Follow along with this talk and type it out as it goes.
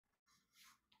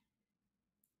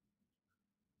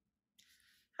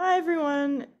Hi,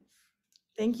 everyone.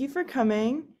 Thank you for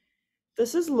coming.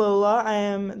 This is Lola. I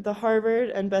am the Harvard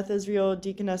and Beth Israel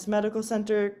Deaconess Medical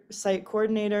Center site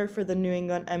coordinator for the New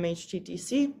England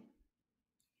MHTTC.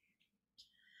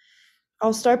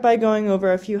 I'll start by going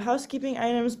over a few housekeeping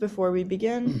items before we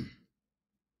begin.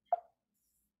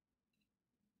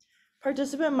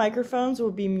 Participant microphones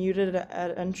will be muted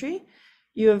at entry.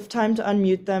 You have time to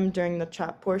unmute them during the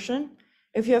chat portion.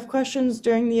 If you have questions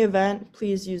during the event,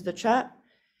 please use the chat.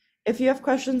 If you have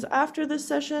questions after this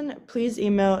session, please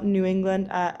email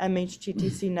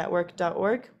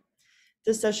newengland@mhttcnetwork.org.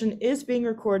 This session is being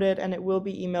recorded and it will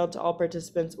be emailed to all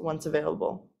participants once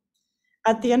available.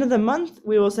 At the end of the month,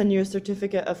 we will send you a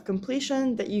certificate of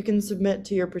completion that you can submit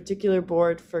to your particular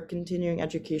board for continuing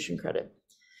education credit.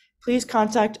 Please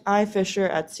contact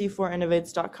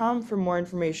ifisher@c4innovates.com for more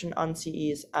information on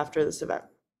CEs after this event.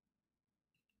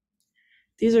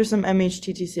 These are some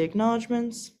MHTTC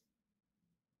acknowledgements.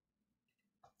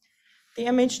 The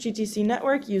MHTTC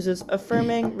network uses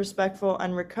affirming, respectful,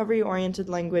 and recovery-oriented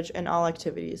language in all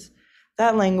activities.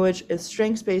 That language is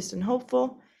strengths-based and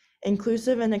hopeful,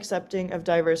 inclusive and accepting of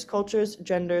diverse cultures,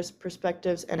 genders,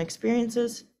 perspectives, and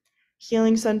experiences,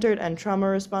 healing-centered and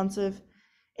trauma-responsive,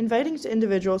 inviting to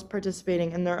individuals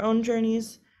participating in their own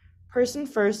journeys,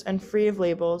 person-first and free of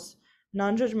labels,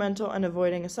 non-judgmental and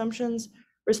avoiding assumptions,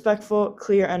 respectful,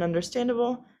 clear, and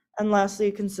understandable, and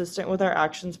lastly, consistent with our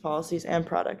actions, policies, and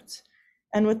products.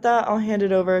 And with that, I'll hand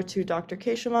it over to Dr.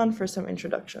 Keshavan for some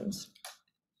introductions.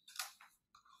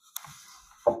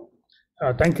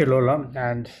 Thank you, Lola,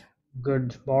 and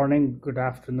good morning, good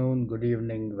afternoon, good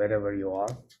evening, wherever you are.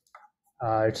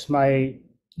 It's my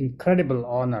incredible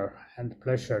honor and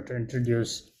pleasure to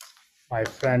introduce my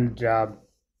friend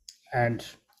and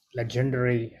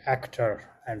legendary actor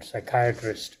and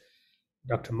psychiatrist,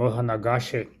 Dr. Mohan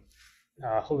Agashe,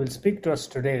 who will speak to us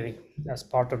today as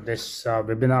part of this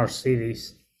webinar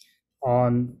series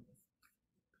on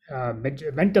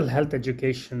mental health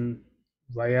education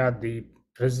via the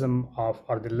prism of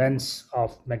or the lens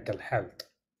of mental health.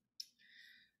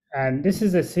 And this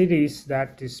is a series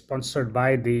that is sponsored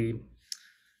by the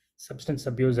Substance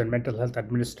Abuse and Mental Health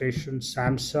Administration,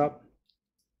 SAMHSA,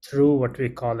 through what we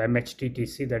call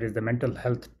MHTTC, that is the Mental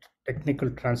Health Technical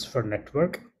Transfer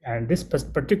Network. And this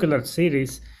particular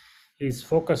series is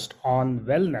focused on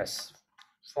wellness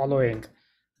following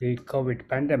the COVID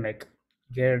pandemic,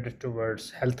 geared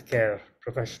towards healthcare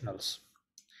professionals.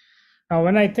 Now,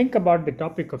 when I think about the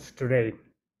topic of today,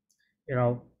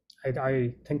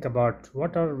 I think about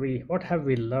what have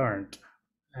we learned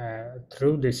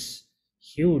through this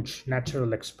huge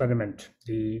natural experiment,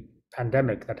 the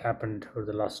pandemic that happened over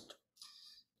the last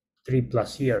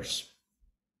 3+ years.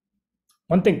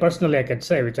 One thing personally I can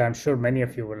say, which I'm sure many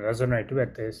of you will resonate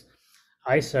with, is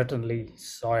I certainly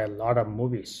saw a lot of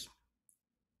movies.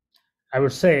 I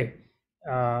would say,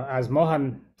 as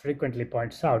Mohan frequently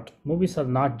points out, movies are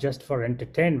not just for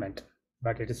entertainment,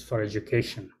 but it is for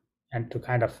education and to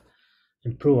kind of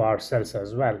improve ourselves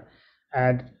as well.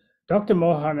 And Dr.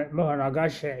 Mohan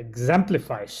Agashe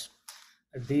exemplifies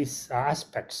these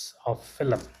aspects of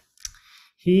film.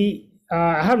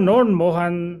 I have known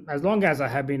Mohan as long as I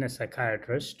have been a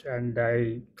psychiatrist, and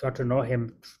I got to know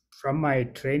him from my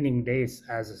training days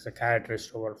as a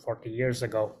psychiatrist over 40 years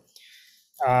ago.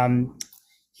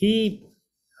 He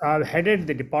headed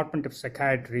the Department of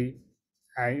Psychiatry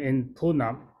in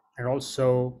Pune and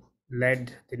also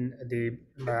led the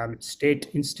State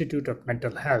Institute of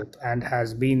Mental Health and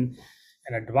has been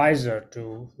an advisor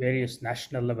to various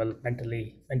national level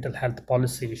mental health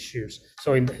policy issues.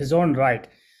 So in his own right,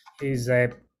 he's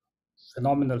a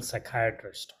phenomenal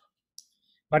psychiatrist.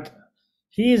 But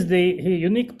he is the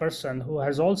unique person who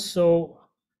has also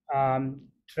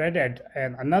treaded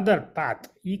another path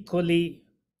equally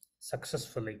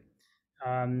successfully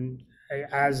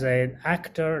as an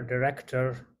actor,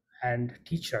 director, and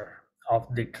teacher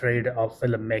of the trade of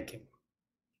filmmaking.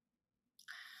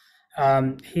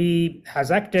 He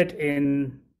has acted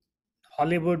in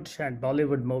Hollywood and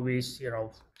Bollywood movies,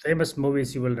 famous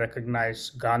movies you will recognize,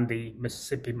 Gandhi,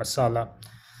 Mississippi Masala,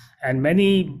 and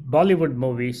many Bollywood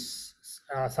movies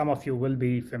some of you will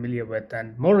be familiar with,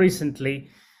 and more recently,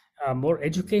 more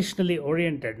educationally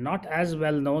oriented, not as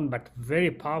well known, but very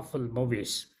powerful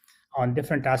movies on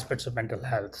different aspects of mental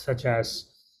health, such as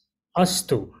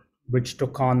Astu, which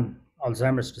took on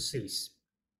Alzheimer's disease,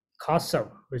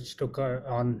 Kasav, which took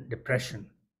on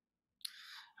depression,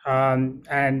 and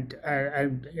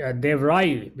Dev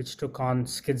Rai, which took on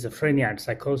schizophrenia and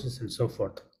psychosis and so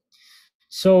forth.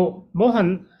 So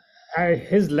Mohan,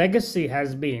 his legacy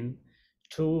has been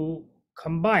to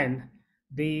combine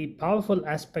the powerful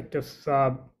aspect of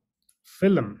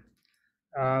film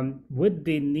with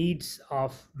the needs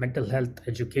of mental health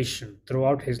education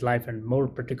throughout his life, and more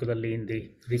particularly in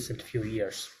the recent few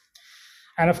years.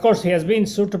 And of course, he has been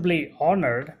suitably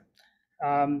honored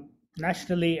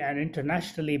nationally and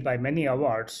internationally by many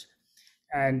awards.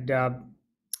 And I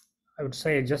would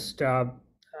say, just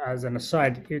as an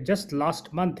aside, just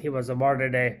last month he was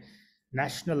awarded a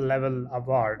national level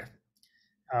award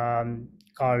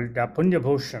called Punya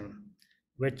Bhushan,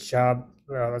 which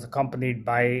was accompanied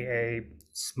by a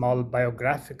small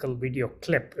biographical video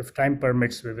clip. If time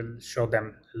permits, we will show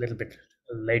them a little bit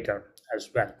later as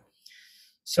well.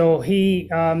 So he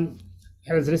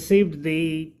has received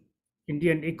the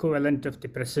Indian equivalent of the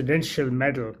presidential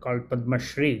medal called Padma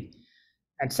Shri,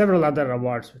 and several other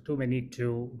awards, too many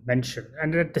to mention.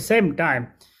 And at the same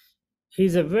time,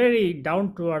 he's a very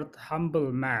down to earth,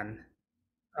 humble man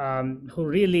who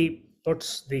really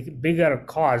puts the bigger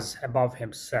cause above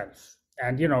himself.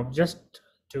 And, just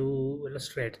to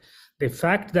illustrate, the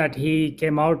fact that he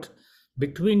came out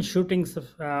between shootings of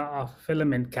a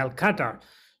film in Calcutta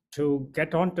to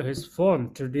get onto his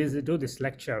phone to do this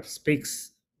lecture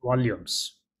speaks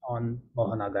volumes on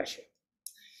Mohan Agashe.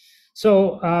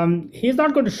 So he's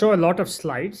not going to show a lot of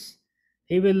slides.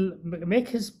 He will make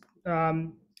his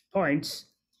points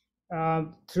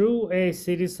through a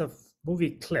series of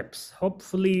movie clips.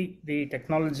 Hopefully, the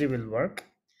technology will work,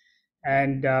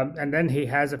 and then he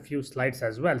has a few slides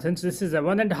as well. Since this is a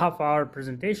 1.5 hour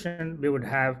presentation, we would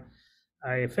have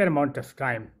a fair amount of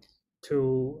time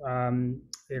to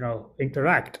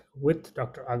interact with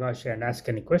Dr. Agashe and ask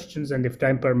any questions. And if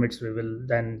time permits, we will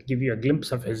then give you a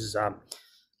glimpse of his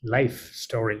life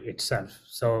story itself.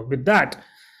 So with that,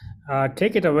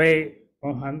 take it away,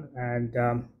 Mohan,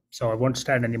 and so I won't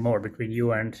stand anymore between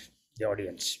you and the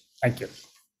audience. Thank you.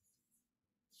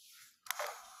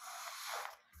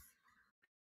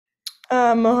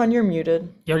 Mohan, you're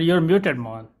muted. You're muted,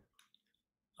 Mohan.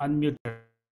 Unmuted.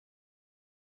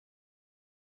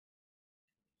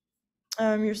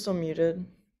 You're still muted.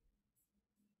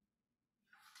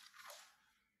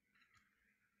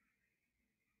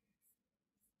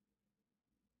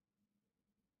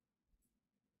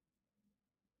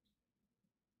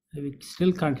 We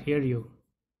still can't hear you.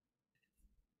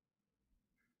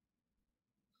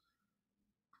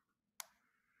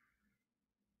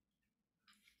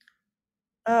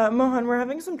 Mohan, we're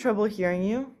having some trouble hearing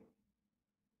you.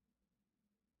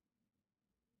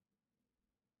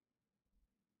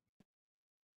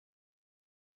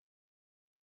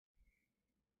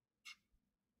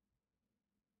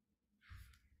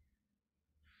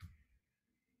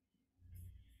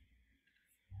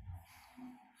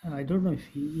 I don't know if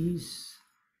he is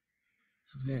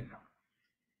aware.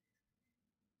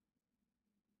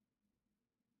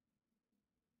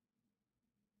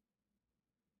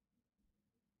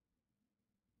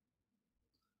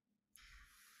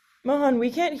 Mohan, we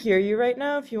can't hear you right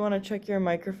now. If you want to check your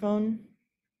microphone.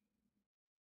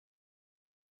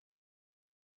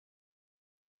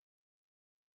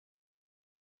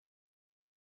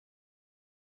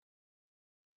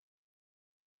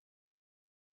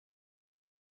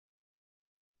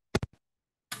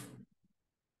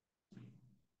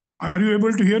 Are you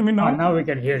able to hear me now? Now we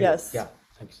can hear Yes. you. Yeah,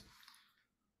 thanks.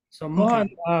 So Mohan,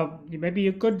 maybe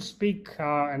you could speak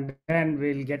and then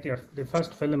we'll get the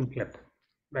first film clip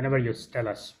whenever you tell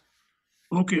us.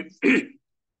 Okay.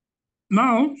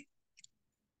 Now,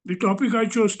 the topic I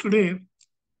chose today,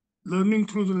 learning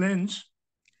through the lens,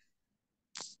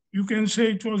 you can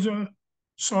say it was a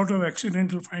sort of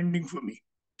accidental finding for me.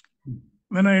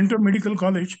 When I entered medical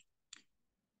college,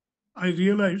 I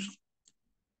realized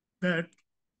that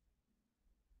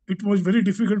it was very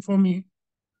difficult for me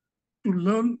to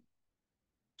learn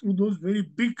through those very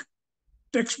big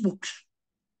textbooks.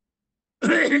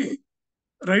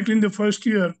 Right in the first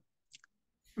year,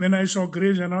 when I saw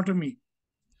Gray's Anatomy,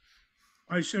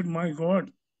 I said, my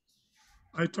God,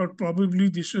 I thought probably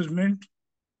this was meant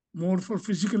more for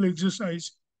physical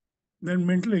exercise than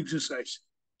mental exercise.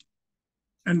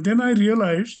 And then I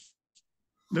realized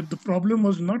that the problem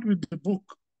was not with the book,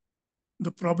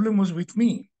 the problem was with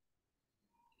me.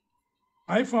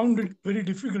 I found it very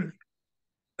difficult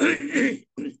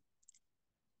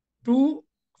to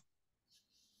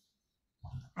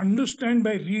understand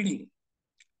by reading.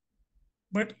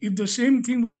 But if the same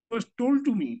thing was told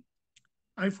to me,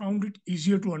 I found it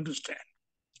easier to understand.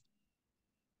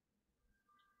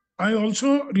 I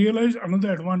also realized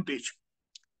another advantage,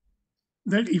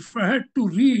 that if I had to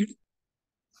read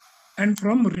and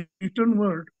from written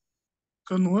word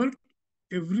convert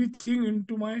everything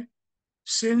into my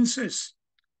senses,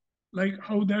 like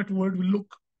how that word will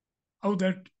look, how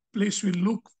that place will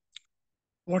look,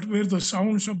 what were the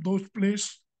sounds of those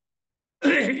places,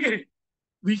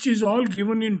 which is all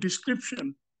given in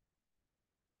description,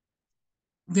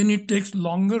 then it takes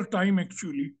longer time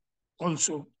actually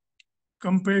also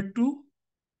compared to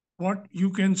what you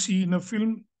can see in a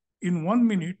film in 1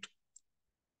 minute.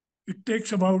 It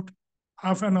takes about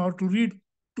half an hour to read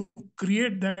to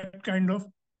create that kind of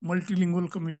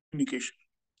multilingual communication.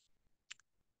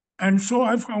 And so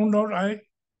I found out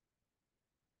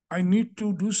I need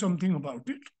to do something about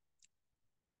it.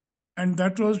 And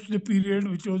that was the period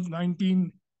which was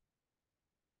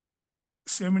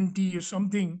 1970 or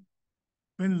something,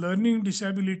 when learning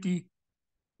disability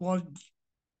was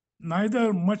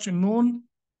neither much known,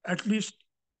 at least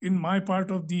in my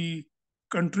part of the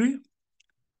country,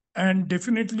 and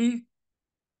definitely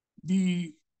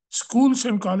the schools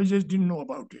and colleges didn't know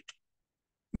about it.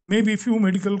 Maybe few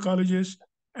medical colleges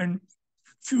and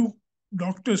few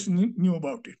doctors knew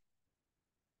about it.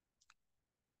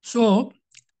 So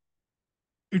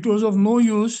it was of no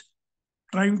use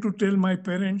trying to tell my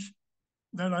parents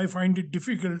that I find it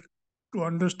difficult to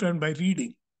understand by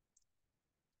reading.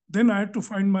 Then I had to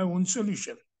find my own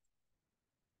solution.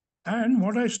 And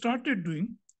what I started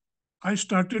doing, I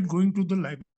started going to the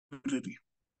library.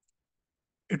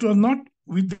 It was not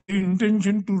with the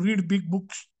intention to read big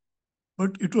books,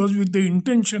 but it was with the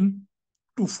intention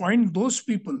to find those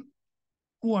people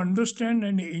who understand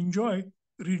and enjoy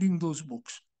reading those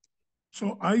books.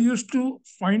 So I used to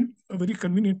find a very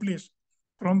convenient place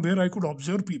from where I could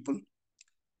observe people.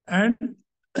 And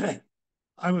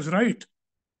I was right.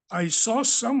 I saw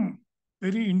some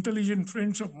very intelligent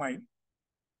friends of mine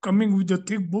coming with the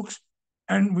thick books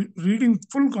and reading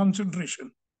full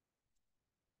concentration.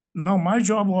 Now, my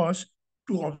job was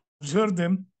to observe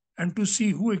them and to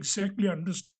see who exactly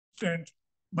understands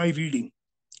by reading.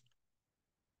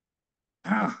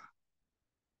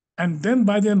 And then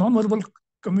by their nonverbal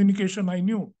communication, I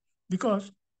knew,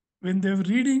 because when they were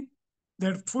reading,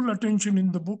 their full attention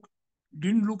in the book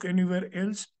didn't look anywhere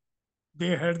else.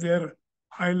 They had their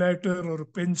highlighter or a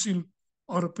pencil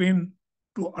or a pen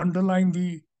to underline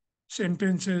the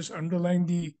sentences, underline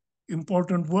the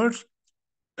important words.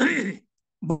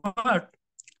 But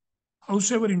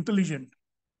howsoever intelligent,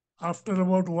 after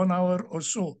about 1 hour or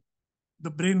so,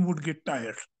 the brain would get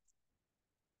tired.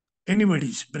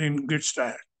 Anybody's brain gets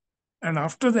tired. And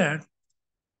after that,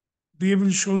 they will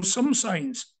show some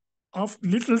signs of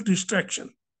little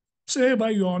distraction, say by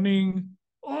yawning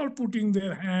or putting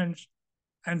their hands.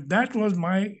 And that was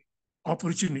my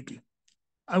opportunity.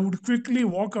 I would quickly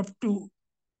walk up to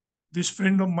this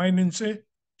friend of mine and say,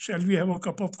 "Shall we have a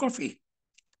cup of coffee?"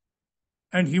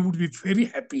 And he would be very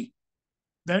happy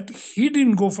that he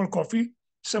didn't go for coffee.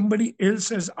 Somebody else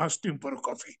has asked him for a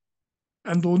coffee.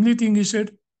 And the only thing he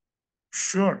said,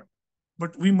 "Sure,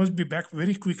 but we must be back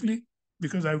very quickly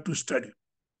because I have to study."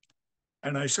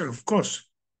 And I said, "Of course."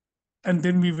 And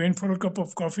then we went for a cup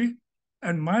of coffee.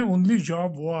 And my only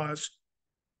job was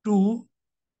to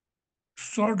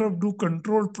sort of do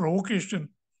controlled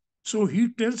provocation. So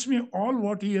he tells me all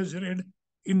what he has read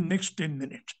in next 10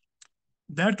 minutes.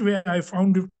 That way I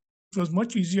found it was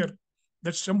much easier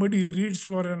that somebody reads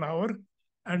for an hour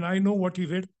and I know what he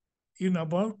read in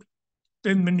about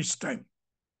 10 minutes time.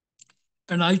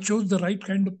 And I chose the right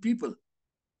kind of people.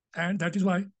 And that is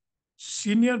why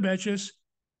senior batches,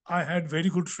 I had very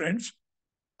good friends.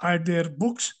 I had their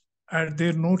books, I had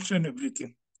their notes and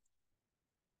everything.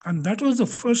 And that was the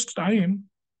first time,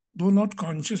 though not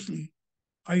consciously,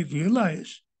 I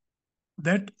realized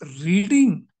that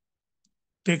reading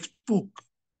textbook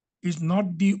is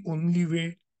not the only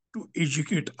way to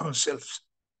educate ourselves.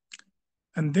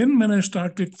 And then when I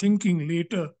started thinking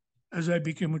later, as I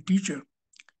became a teacher,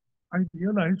 I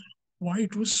realized why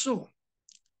it was so.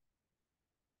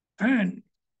 And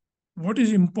what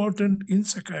is important in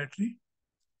psychiatry,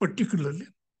 particularly,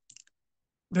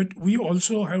 that we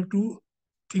also have to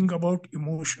think about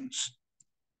emotions.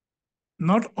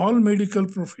 Not all medical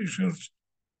professions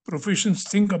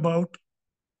think about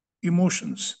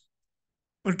emotions,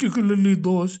 particularly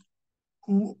those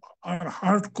who are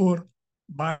hardcore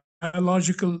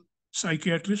biological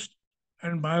psychiatrists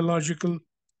and biological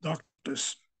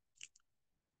doctors.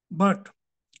 But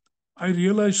I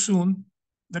realized soon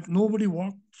that nobody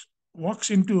walks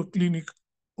into a clinic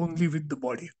only with the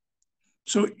body.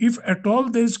 So if at all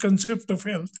there is concept of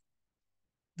health,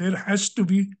 there has to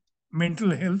be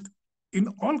mental health in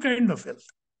all kind of health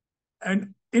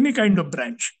and any kind of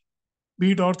branch,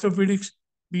 be it orthopedics,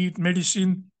 be it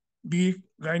medicine, be it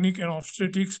gynec and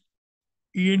obstetrics,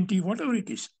 ENT, whatever it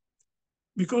is.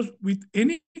 Because with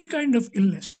any kind of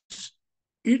illness,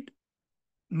 it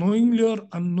knowingly or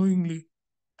unknowingly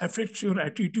affects your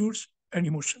attitudes, and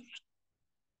emotions.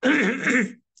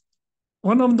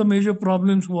 One of the major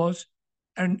problems was,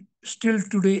 and still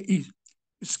today is,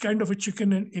 it's kind of a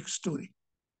chicken and egg story.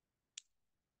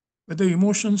 Whether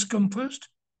emotions come first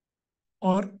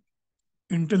or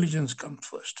intelligence comes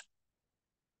first.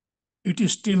 It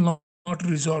is still not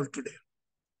resolved today.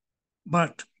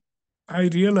 But I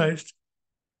realized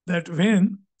that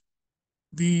when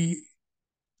the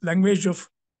language of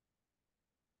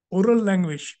oral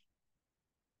language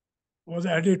was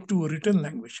added to written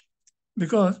language,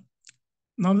 because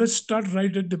now let's start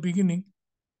right at the beginning.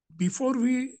 Before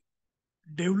we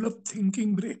develop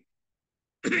thinking brain,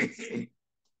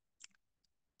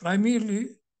 primarily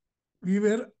we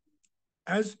were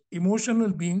as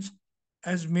emotional beings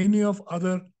as many of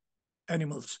other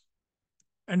animals,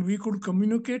 and we could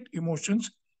communicate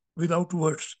emotions without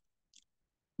words.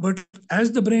 But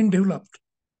as the brain developed,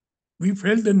 we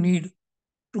felt the need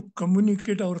to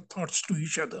communicate our thoughts to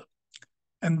each other.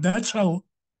 And that's how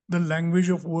the language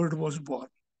of word was born.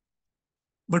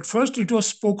 But first it was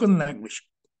spoken language,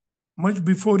 much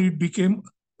before it became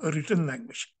a written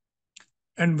language.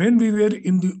 And when we were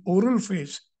in the oral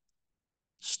phase,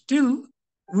 still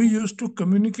we used to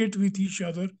communicate with each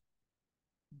other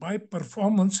by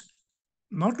performance,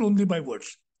 not only by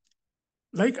words,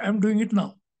 like I'm doing it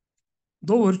now,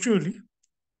 though virtually,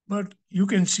 but you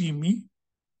can see me.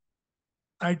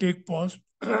 I take pause,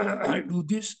 I do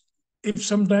this. If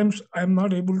sometimes I'm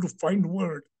not able to find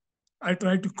word, I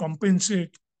try to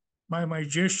compensate by my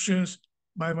gestures,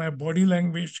 by my body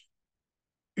language.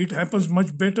 It happens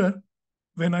much better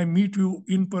when I meet you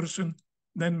in person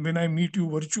than when I meet you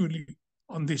virtually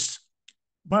on this.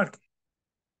 But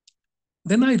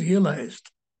then I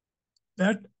realized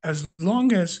that as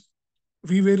long as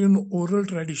we were in oral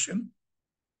tradition,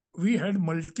 we had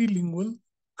multilingual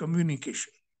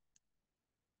communication.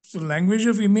 So language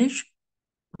of image,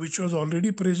 which was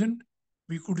already present,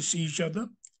 we could see each other.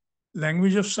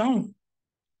 Language of sound,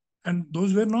 and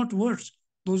those were not words,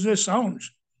 those were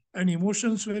sounds, and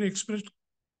emotions were expressed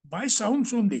by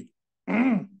sounds only.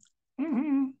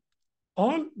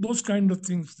 All those kind of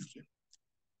things.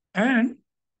 And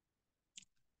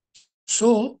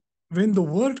so when the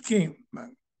word came,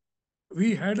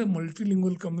 we had a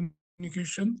multilingual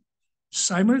communication,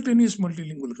 simultaneous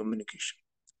multilingual communication.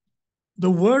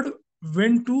 The word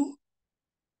went to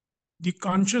the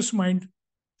conscious mind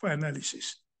for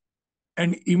analysis,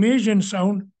 and image and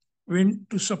sound went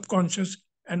to subconscious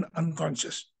and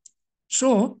unconscious.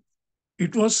 So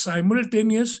it was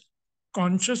simultaneous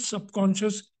conscious,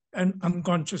 subconscious, and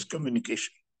unconscious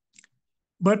communication.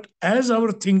 But as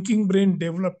our thinking brain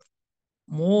developed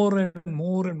more and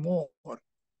more and more,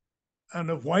 and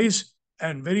a wise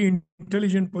and very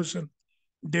intelligent person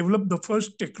developed the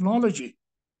first technology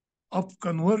of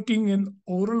converting an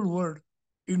oral word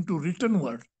into written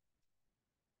word.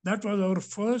 That was our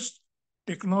first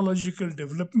technological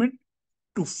development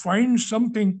to find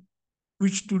something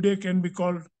which today can be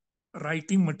called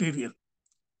writing material,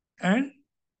 and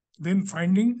then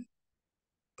finding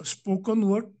a spoken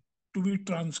word to be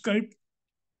transcribed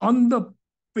on the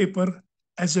paper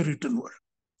as a written word.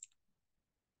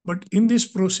 But in this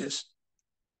process,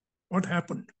 what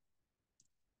happened?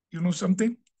 You know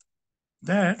something?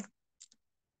 That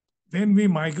when we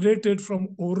migrated from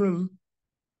oral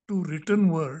to written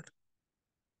word,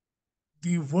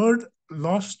 the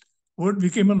word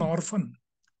became an orphan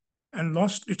and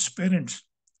lost its parents,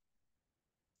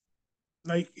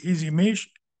 like his image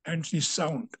and his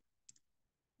sound.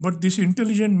 But this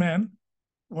intelligent man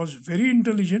was very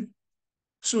intelligent,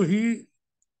 so he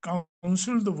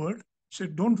counseled the word,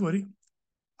 said, "Don't worry,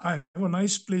 I have a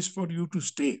nice place for you to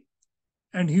stay."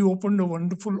 And he opened a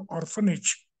wonderful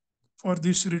orphanage for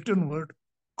this written word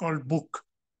called book.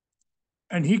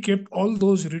 And he kept all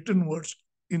those written words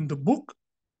in the book,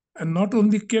 and not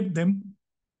only kept them,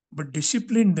 but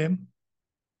disciplined them.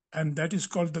 And that is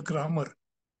called the grammar.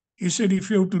 He said, if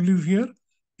you have to live here,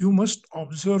 you must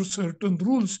observe certain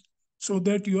rules so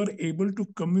that you are able to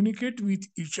communicate with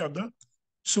each other.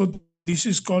 So this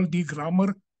is called the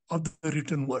grammar of the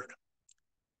written word.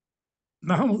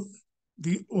 Now,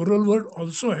 the oral word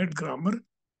also had grammar,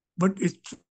 but it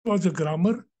was a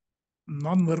grammar,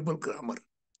 non-verbal grammar.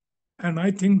 And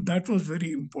I think that was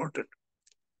very important.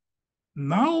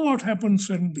 Now what happened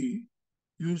suddenly,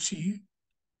 you see,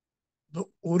 the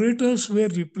orators were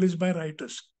replaced by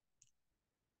writers.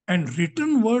 And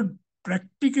written word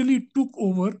practically took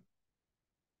over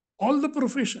all the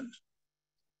professions,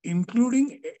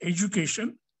 including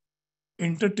education,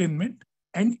 entertainment,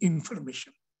 and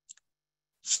information.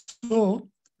 So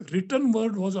written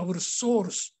word was our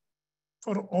source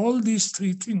for all these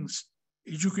three things: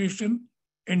 education,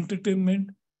 entertainment,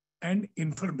 and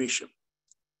information.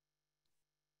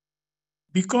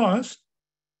 Because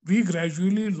we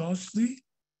gradually lost the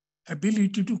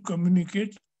ability to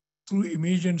communicate through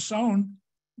image and sound,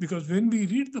 because when we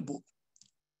read the book,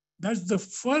 that's the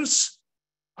first,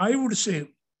 I would say,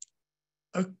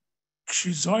 a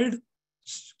schizoid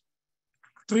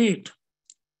trait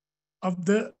of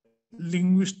the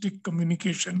linguistic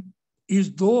communication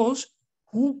is those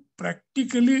who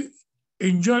practically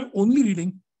enjoy only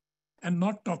reading and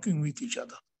not talking with each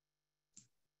other.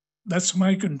 That's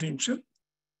my contention.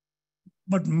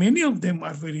 But many of them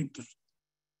are very interested.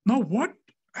 Now, what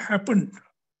happened?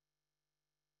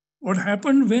 What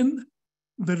happened when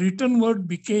the written word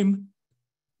became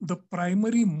the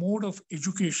primary mode of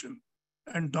education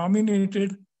and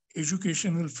dominated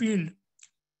educational field?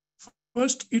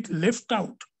 First, it left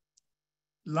out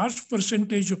large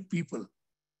percentage of people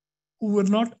who were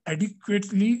not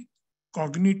adequately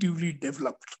cognitively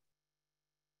developed.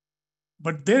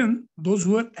 But then those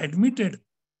who were admitted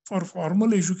for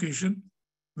formal education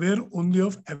were only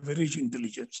of average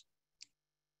intelligence.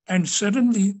 And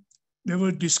suddenly there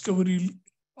was discovery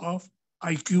of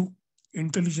IQ,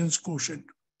 intelligence quotient.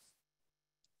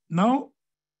 Now,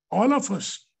 all of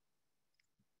us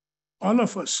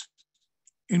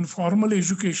in formal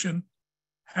education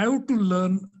have to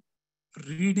learn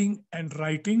reading and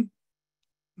writing,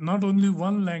 not only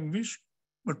one language,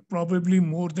 but probably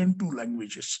more than 2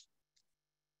 languages.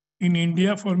 In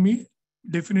India, for me,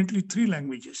 definitely 3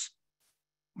 languages.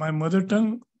 My mother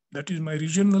tongue, that is my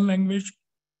regional language,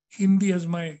 Hindi as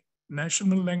my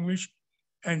national language,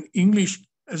 and English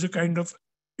as a kind of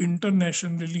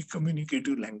internationally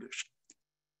communicative language.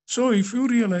 So if you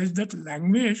realize that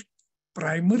language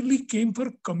primarily came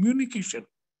for communication,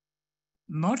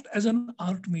 not as an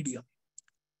art medium.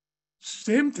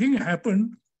 Same thing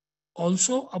happened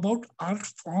also about art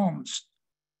forms.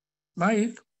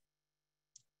 Like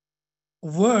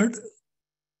word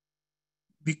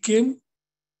became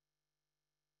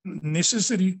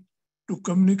necessary to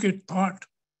communicate thought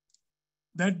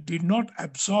that did not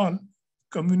absolve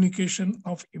communication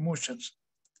of emotions.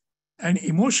 And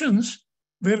emotions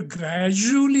were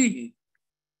gradually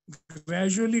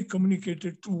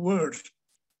communicated through words.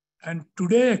 And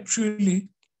today, actually,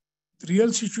 the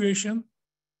real situation,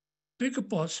 take a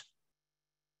pause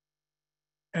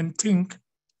and think.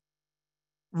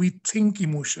 We think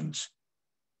emotions.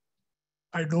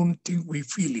 I don't think we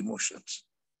feel emotions.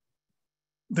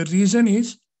 The reason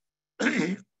is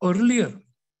earlier,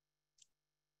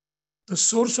 the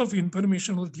source of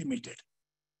information was limited.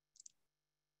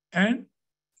 And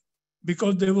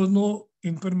because there was no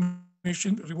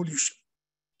information revolution.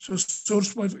 So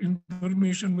source of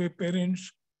information were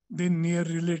parents, then near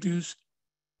relatives.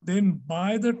 Then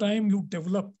by the time you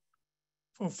develop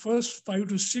for first 5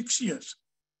 to 6 years,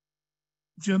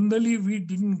 generally we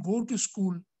didn't go to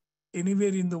school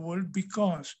anywhere in the world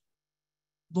because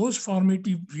those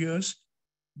formative years,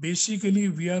 basically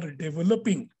we are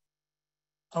developing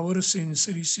our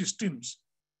sensory systems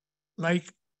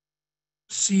like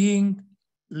seeing,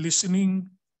 listening,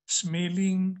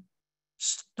 smelling,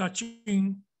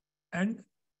 touching, and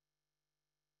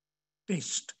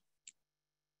taste.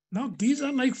 Now, these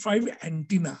are like 5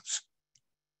 antennas.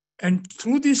 And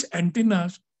through these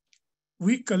antennas,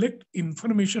 we collect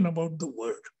information about the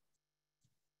world.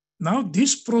 Now,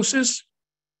 this process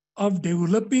of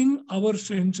developing our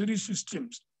sensory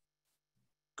systems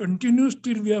continues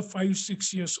till we are 5,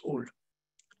 6 years old.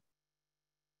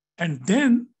 And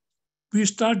then we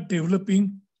start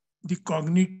developing the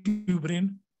cognitive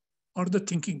brain or the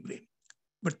thinking brain.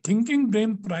 But thinking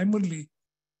brain primarily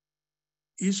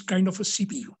is kind of a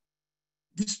CPU.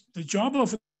 The job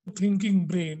of a thinking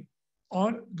brain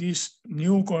or this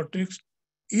neocortex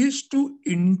is to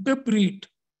interpret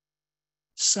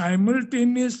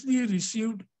simultaneously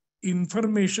received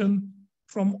information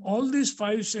from all these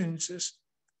 5 senses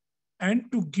and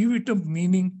to give it a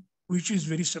meaning which is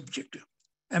very subjective.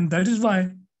 And that is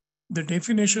why the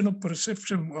definition of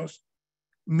perception was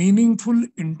meaningful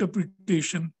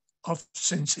interpretation of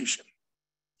sensation.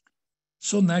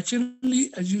 So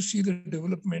naturally, as you see the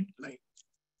development line,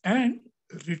 and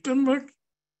written word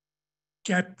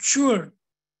captured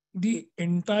the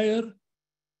entire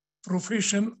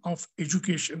profession of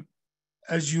education,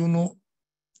 as you know,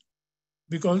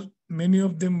 because many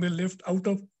of them were left out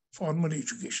of formal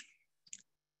education.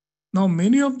 Now,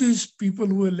 many of these people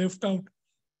who were left out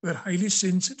were highly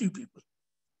sensitive people.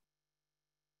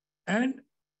 And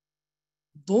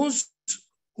those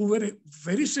who were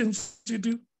very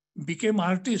sensitive became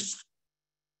artists,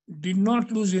 did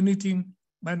not lose anything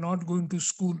by not going to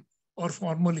school or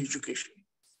formal education.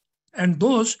 And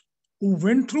those who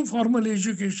went through formal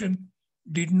education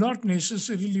did not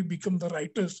necessarily become the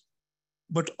writers,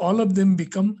 but all of them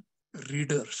become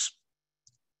readers.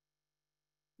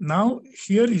 Now,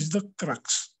 here is the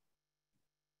crux.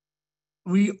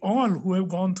 We all who have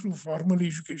gone through formal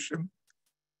education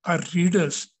are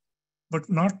readers, but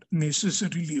not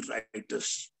necessarily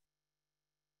writers.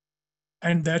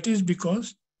 And that is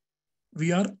because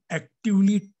we are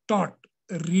actively taught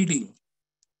reading.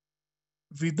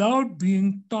 Without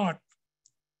being taught,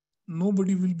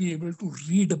 nobody will be able to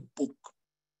read a book.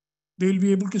 They will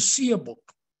be able to see a book.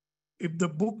 If the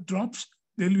book drops,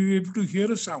 they'll be able to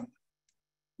hear a sound.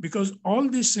 Because all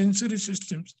these sensory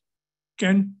systems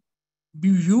can be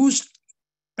used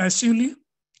passively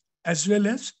as well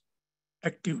as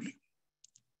actively.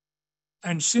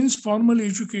 And since formal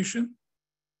education,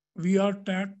 we are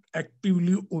taught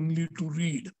actively only to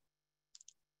read.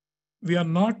 We are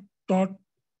not taught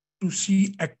to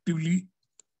see actively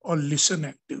or listen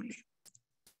actively.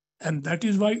 And that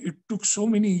is why it took so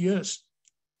many years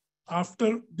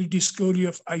after the discovery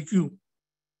of IQ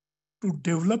to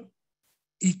develop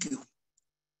EQ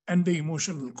and the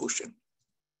emotional quotient.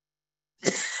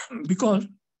 Because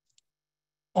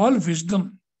all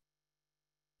wisdom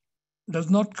does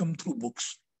not come through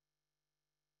books.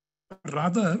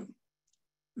 Rather,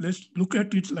 let's look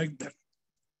at it like that.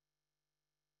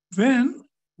 When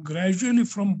gradually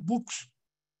from books,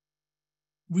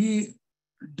 we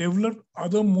developed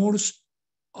other modes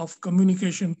of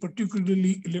communication,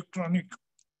 particularly electronic,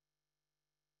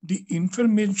 the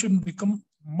information become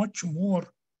much more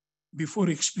before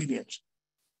experience.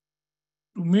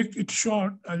 To make it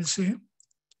short, I'll say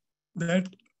that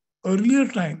earlier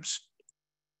times,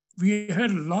 we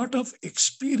had a lot of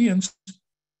experience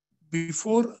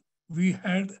before we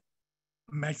had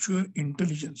mature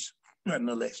intelligence to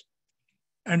analyze.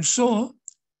 And so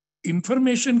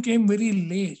information came very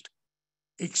late.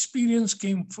 Experience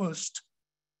came first,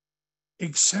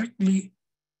 exactly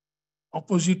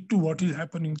opposite to what is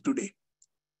happening today.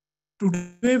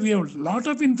 Today, we have a lot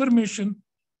of information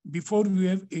before we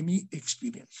have any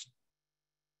experience.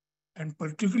 And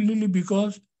particularly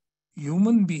because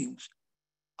human beings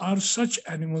are such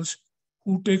animals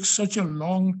who take such a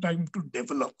long time to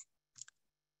develop.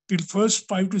 Till first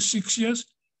 5 to 6 years,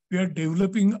 we are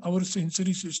developing our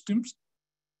sensory systems.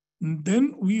 And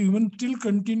then we even still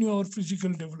continue our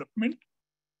physical development.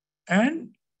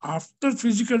 And after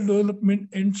physical development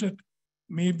ends at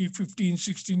maybe 15,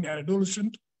 16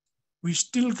 adolescent, we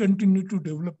still continue to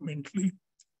develop mentally.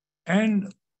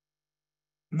 And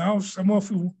now some of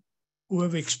you who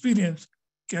have experience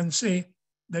can say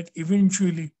that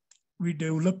eventually we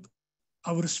develop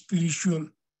our spiritual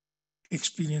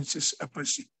experiences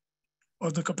capacity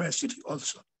or the capacity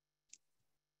also.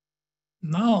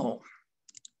 Now,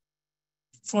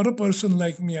 for a person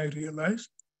like me, I realized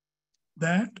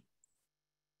that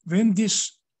when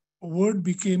this word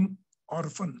became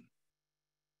orphan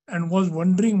and was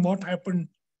wondering what happened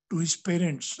to his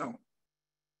parents now,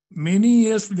 many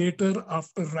years later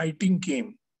after writing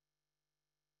came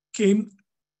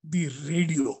the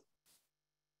radio.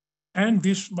 And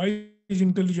this wise,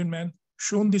 intelligent man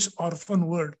shown this orphan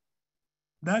word.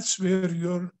 That's where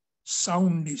your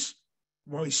sound is,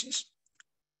 voice is.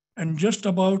 And just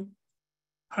about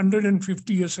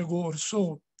 150 years ago or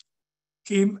so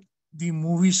came the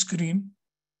movie screen,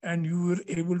 and you were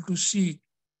able to see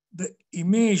the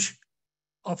image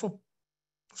of a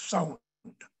sound.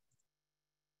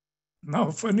 Now,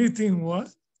 funny thing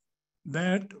was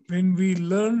that when we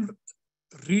learned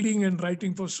reading and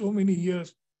writing for so many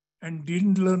years and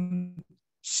didn't learn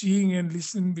seeing and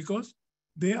listening because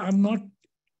they are not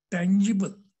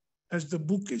tangible as the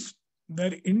book is,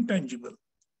 they're intangible.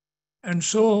 And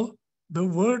so the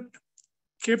word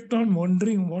kept on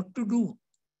wondering what to do,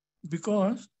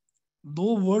 because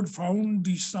though word found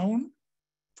the sound,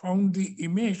 found the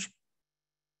image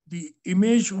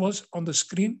was on the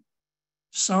screen,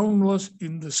 sound was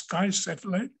in the sky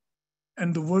satellite,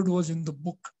 and the word was in the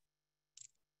book.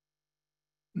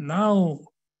 Now,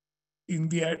 at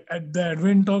the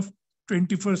advent of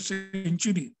 21st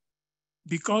century,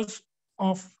 because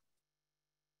of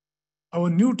our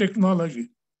new technology,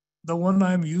 the one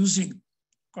I'm using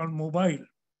called mobile,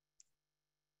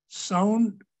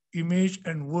 sound, image,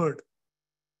 and word,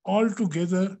 all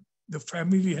together, the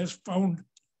family has found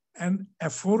an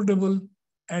affordable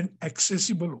and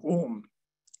accessible home.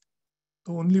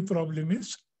 The only problem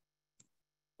is,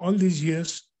 all these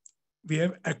years, we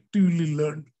have actively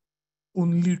learned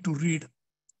only to read,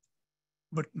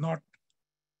 but not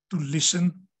to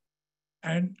listen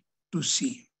and to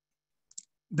see.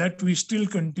 That we still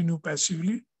continue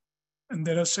passively, and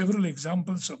there are several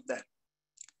examples of that.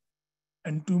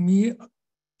 And to me,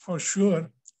 for sure,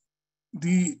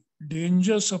 the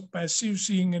dangers of passive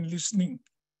seeing and listening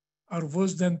are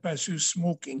worse than passive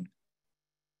smoking.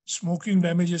 Smoking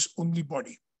damages only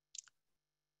body.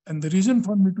 And the reason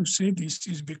for me to say this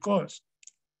is because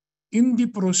in the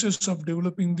process of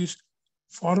developing this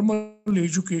formal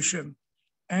education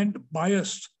and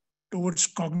bias towards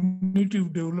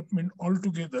cognitive development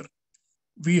altogether,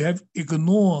 we have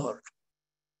ignored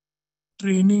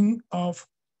training of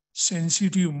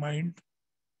sensitive mind,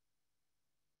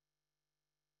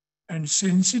 and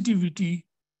sensitivity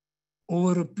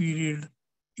over a period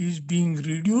is being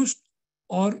reduced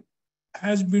or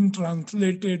has been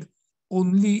translated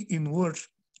only in words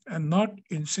and not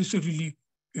necessarily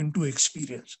into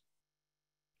experience.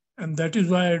 And that is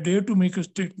why I dare to make a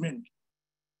statement.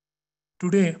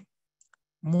 Today,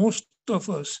 most of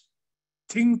us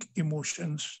think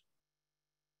emotions,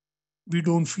 we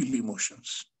don't feel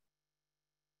emotions.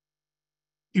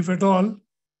 If at all,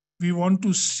 we want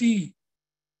to see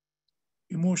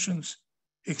emotions,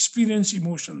 experience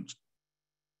emotions,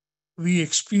 we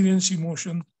experience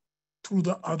emotion through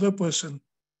the other person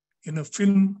in a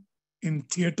film, in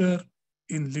theater,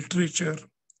 in literature.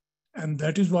 And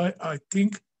that is why I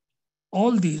think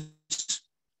all these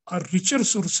are richer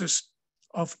sources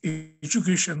of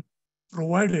education,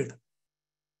 provided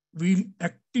we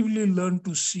actively learn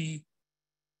to see,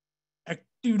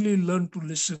 actively learn to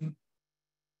listen,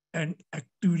 and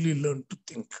actively learn to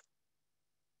think.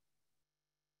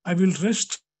 I will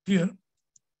rest here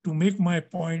to make my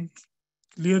point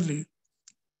clearly.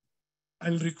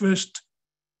 I'll request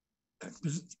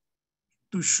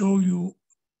to show you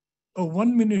a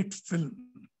 1-minute film.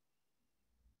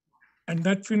 And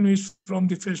that film is from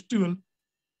the festival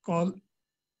called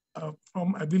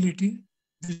From Ability.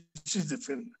 This is the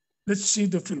film. Let's see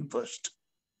the film first.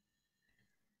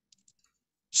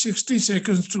 60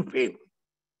 Seconds to Fame.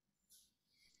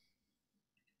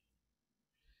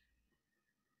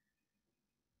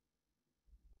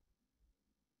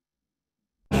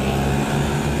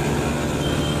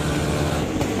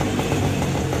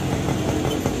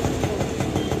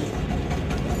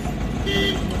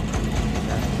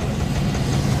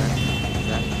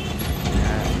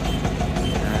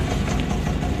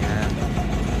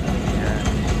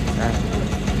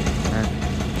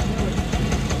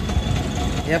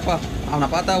 ஏப்பா அவனை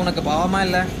பார்த்தா உனக்கு பாவமா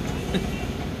இல்லை?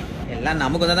 எல்லாம்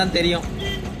நமக்கு தான் தெரியும்.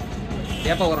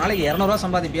 ஏப்பா ஒரு நாளைக்கு 200 ரூபா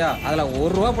சம்பாதிப்பியா? அதில்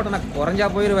 1 ரூபா போட்டு நான் குறைஞ்சா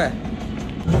போயிடுவேன்.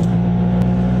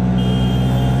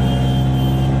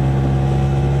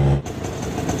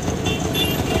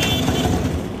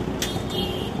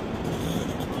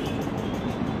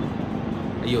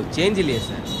 ஐயோ சேஞ்ச் இல்லையே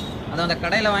சார். அதை அந்த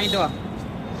கடையில் வாங்கிட்டு வா.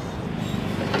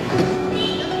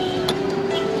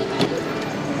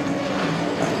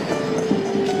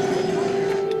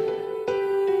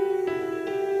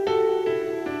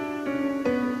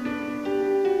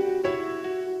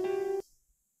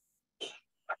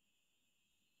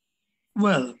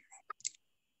 Well,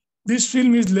 this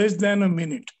film is less than a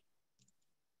minute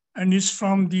and is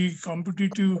from the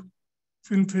competitive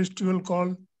film festival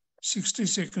called 60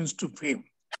 Seconds to Fame.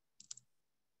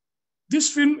 This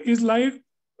film is like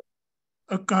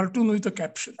a cartoon with a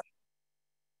caption.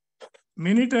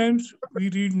 Many times we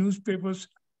read newspapers,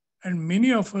 and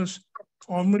many of us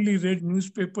formerly read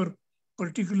newspaper,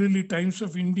 particularly Times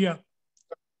of India,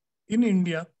 in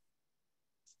India,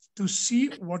 to see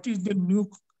what is the new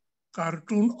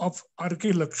cartoon of R.K.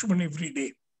 Lakshman every day,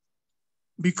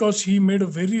 because he made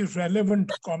a very relevant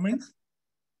comment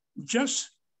just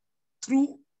through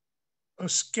a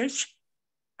sketch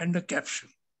and a caption.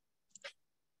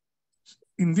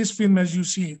 In this film, as you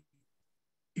see,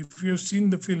 if you have seen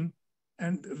the film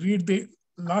and read the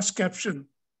last caption,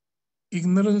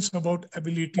 ignorance about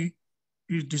ability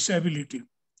is disability.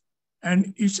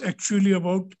 And it's actually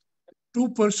about two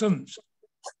persons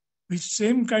with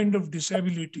same kind of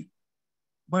disability,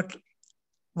 but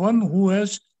one who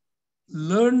has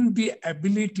learned the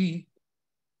ability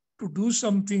to do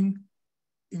something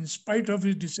in spite of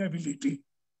his disability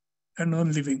and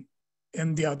earn living,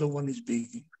 and the other one is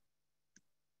begging.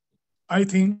 I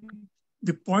think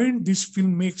the point this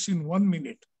film makes in 1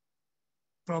 minute,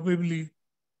 probably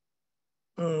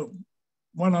a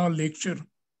 1 hour lecture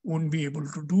won't be able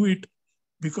to do it,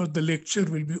 because the lecture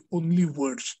will be only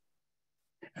words,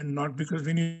 and not because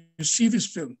when you see this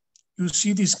film, you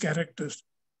see these characters,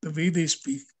 the way they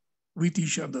speak with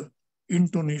each other,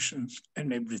 intonations and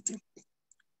everything.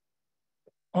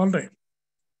 All right.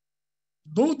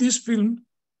 Though this film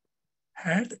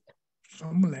had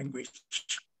some language,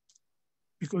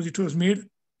 because it was made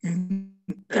in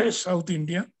South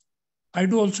India, I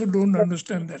also don't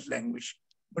understand that language.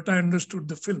 but I understood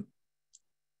the film.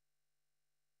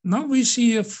 Now we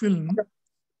see a film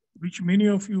which many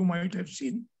of you might have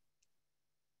seen.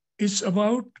 It's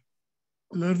about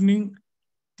learning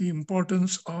the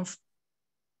importance of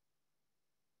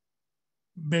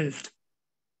belt,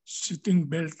 sitting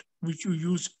belt, which you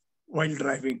use while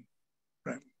driving.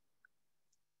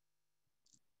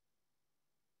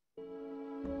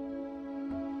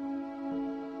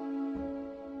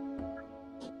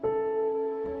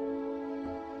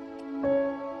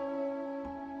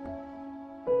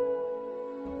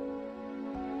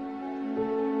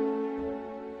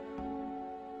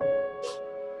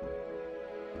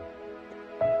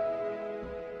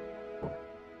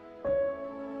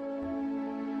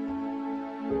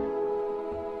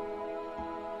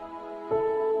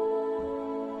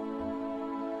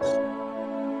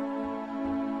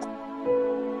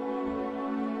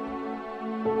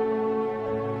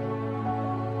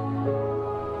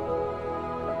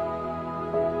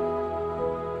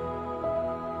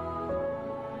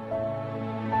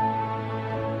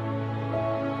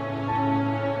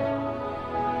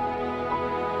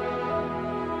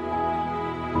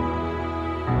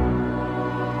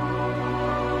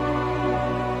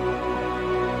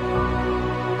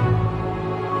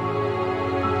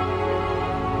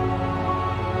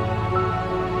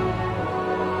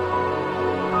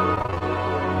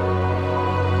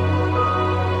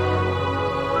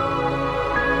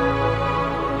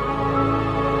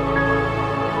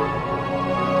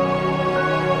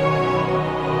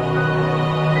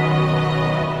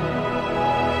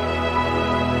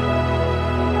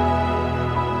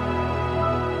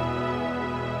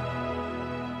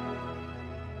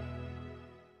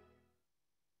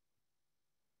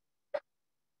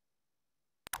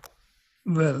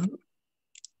 Well,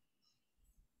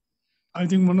 I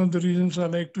think one of the reasons I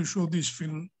like to show this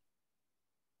film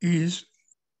is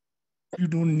you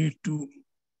don't need to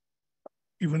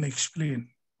even explain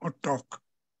or talk.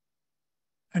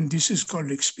 And this is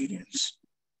called experience.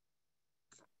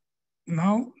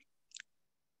 Now,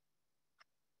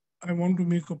 I want to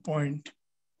make a point.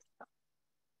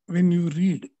 When you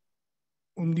read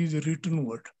only the written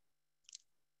word,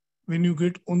 when you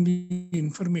get only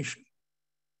information,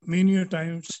 many a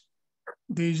times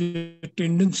there is a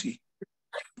tendency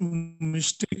to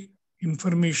mistake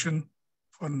information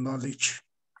for knowledge.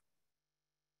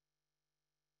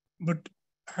 But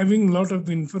having a lot of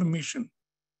information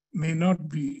may not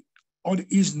be or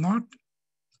is not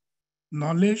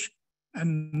knowledge,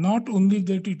 and not only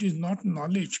that it is not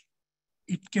knowledge,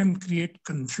 it can create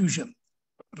confusion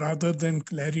rather than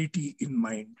clarity in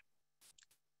mind.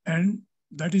 And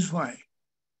that is why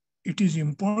it is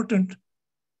important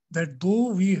that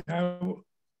though we have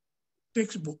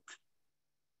textbook,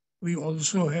 we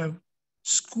also have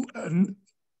school, and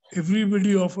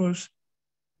everybody of us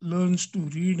learns to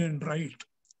read and write.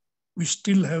 We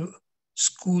still have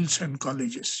schools and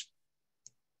colleges,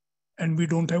 and we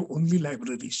don't have only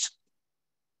libraries.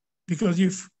 Because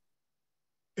if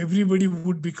everybody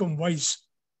would become wise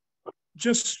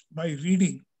just by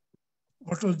reading,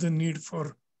 what was the need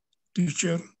for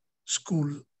teacher,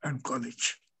 school, and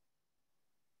college?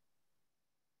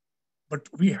 But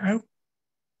we have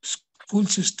school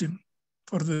system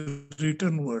for the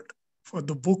written word, for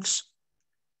the books.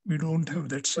 We don't have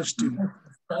that system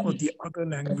for the other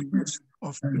languages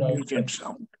of image and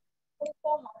sound.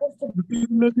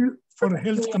 Particularly for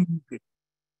health communication.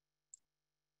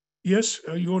 Yes,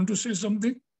 you want to say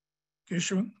something,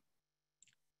 Keshavan?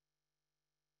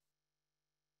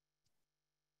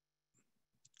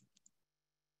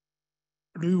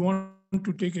 Do you want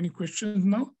to take any questions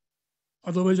now?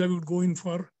 Otherwise, I will go in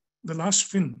for the last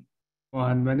film.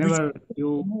 And whenever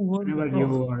you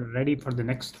are ready for the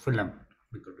next film,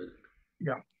 we could do it.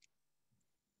 Yeah.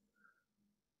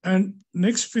 And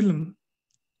next film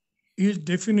is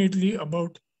definitely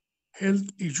about health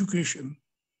education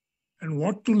and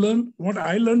what to learn, what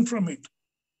I learned from it.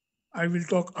 I will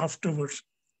talk afterwards.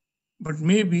 But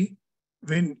maybe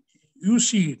when you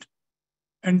see it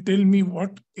and tell me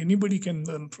what anybody can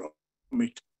learn from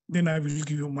it, then I will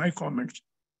give you my comments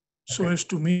so as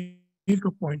to make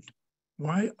a point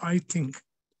why I think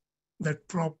that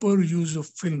proper use of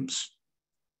films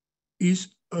is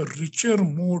a richer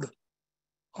mode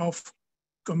of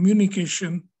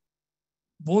communication,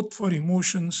 both for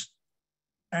emotions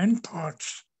and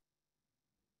thoughts,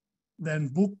 than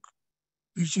book,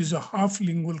 which is a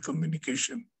half-lingual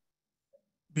communication,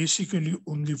 basically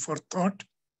only for thought,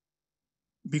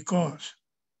 because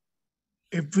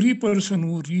every person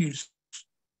who reads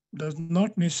does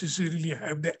not necessarily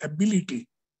have the ability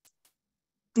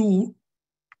to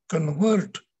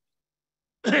convert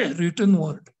written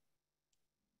word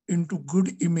into good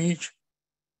image,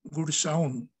 good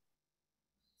sound.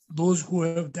 Those who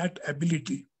have that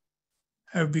ability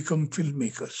have become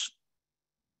filmmakers.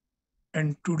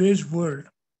 And today's world,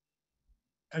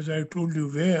 as I told you,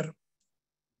 where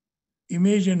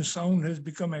image and sound has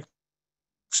become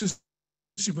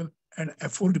accessible and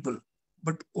affordable,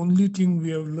 but only thing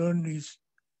we have learned is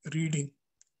reading.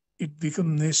 It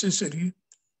becomes necessary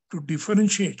to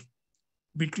differentiate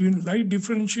between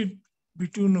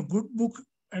a good book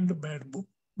and a bad book.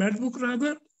 Bad book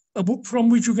rather, a book from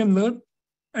which you can learn,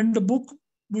 and a book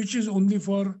which is only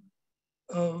for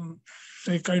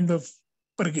a kind of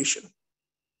purgation,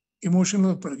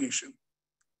 emotional purgation,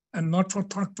 and not for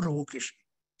thought provocation.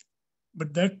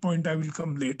 But that point I will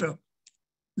come later.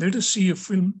 Let us see a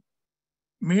film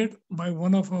made by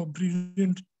one of our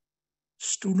brilliant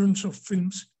students of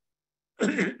films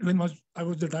when I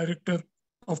was the director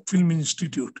of Film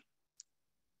Institute.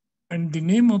 And the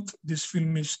name of this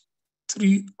film is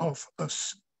Three of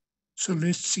Us. So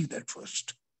let's see that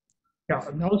first. Yeah,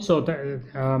 and also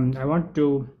I want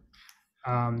to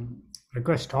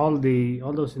request all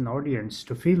those in the audience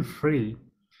to feel free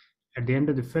at the end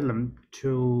of the film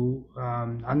to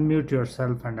unmute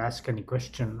yourself and ask any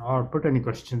question or put any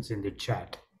questions in the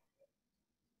chat.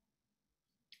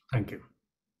 Thank you.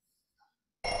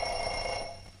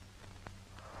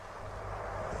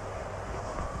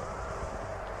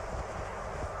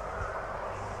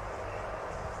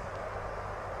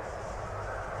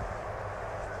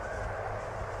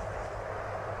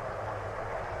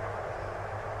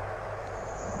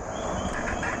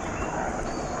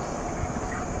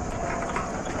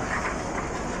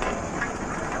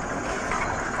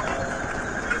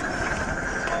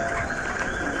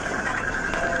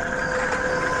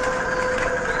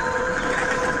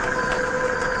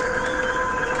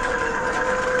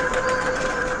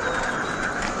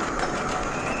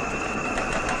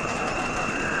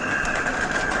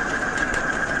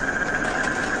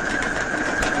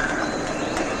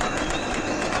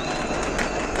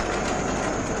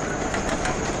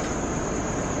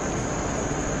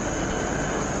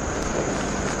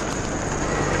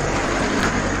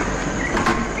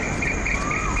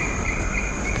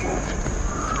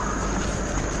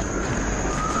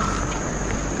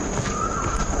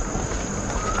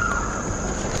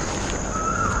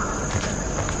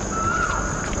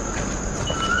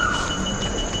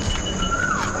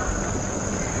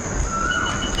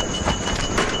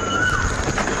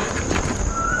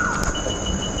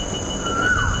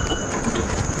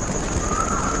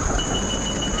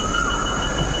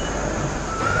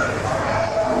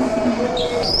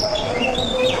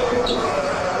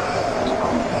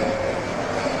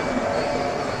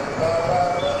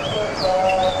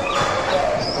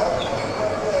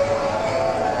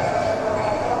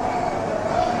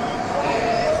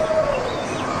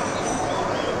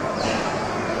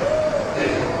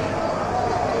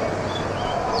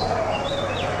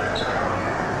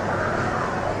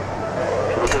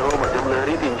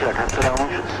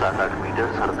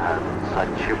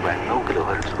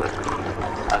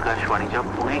 आकाशवाणीच्या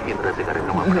पुणे केंद्राचे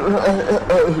कार्यक्रम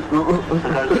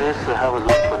सकाळचे 6 वाजून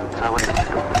 55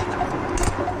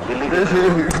 दिल्ली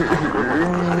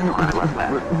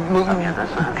आम्ही आता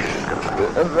सहक्षेप करतो.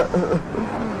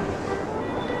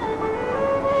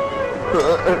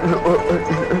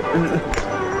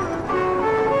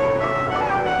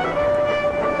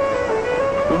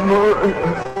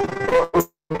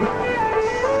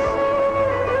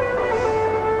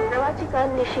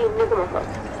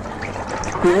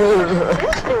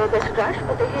 त्रयोदश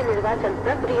राष्ट्रपतेः निर्वाचन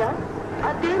प्रक्रिया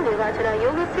अद्य निर्वाचन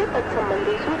आयोगस्य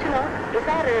तत्सम्बन्धी सूचना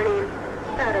प्रसारणेन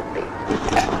प्रारभते.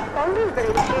 कांग्रेस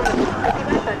दलेन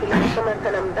प्रतिवादादिनां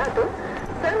समर्थनं दातुं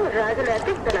सर्व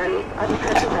राजनैतिकदलानि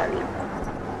अभिघटितानि.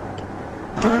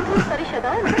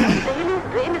 परिषदा देहली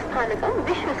रेल स्थानकं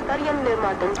विश्वस्तरीयं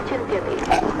निर्मातुं चिन्त्यते.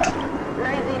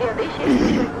 नाइजीरिया देशे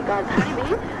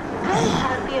विश्वविद्यालयेषु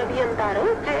भारतीय अभियन्तारौ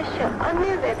च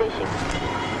अन्य वैदेशिक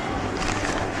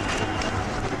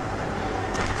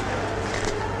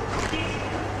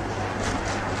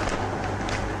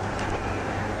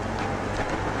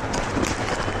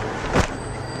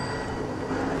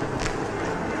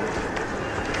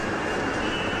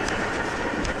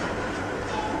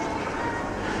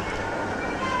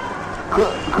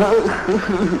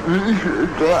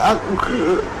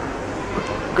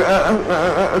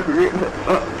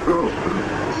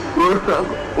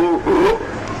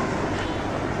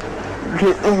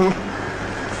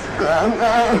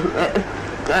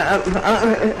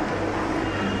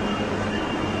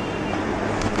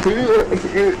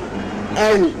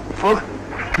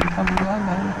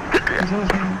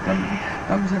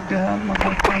हम सत्यात्मक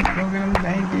प्रोग्राम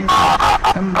जाएंगे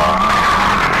हम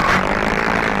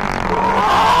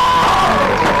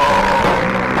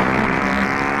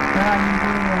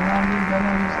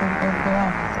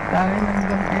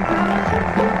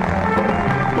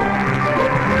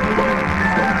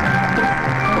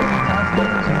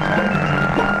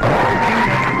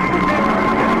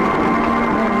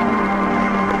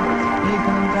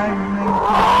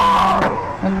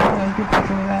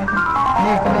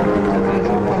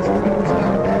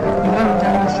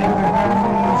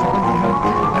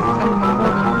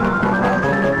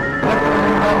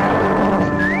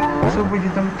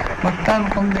Makan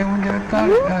kong dewan jadikan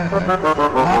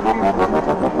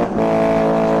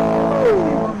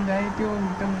dari itu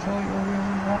untuk soal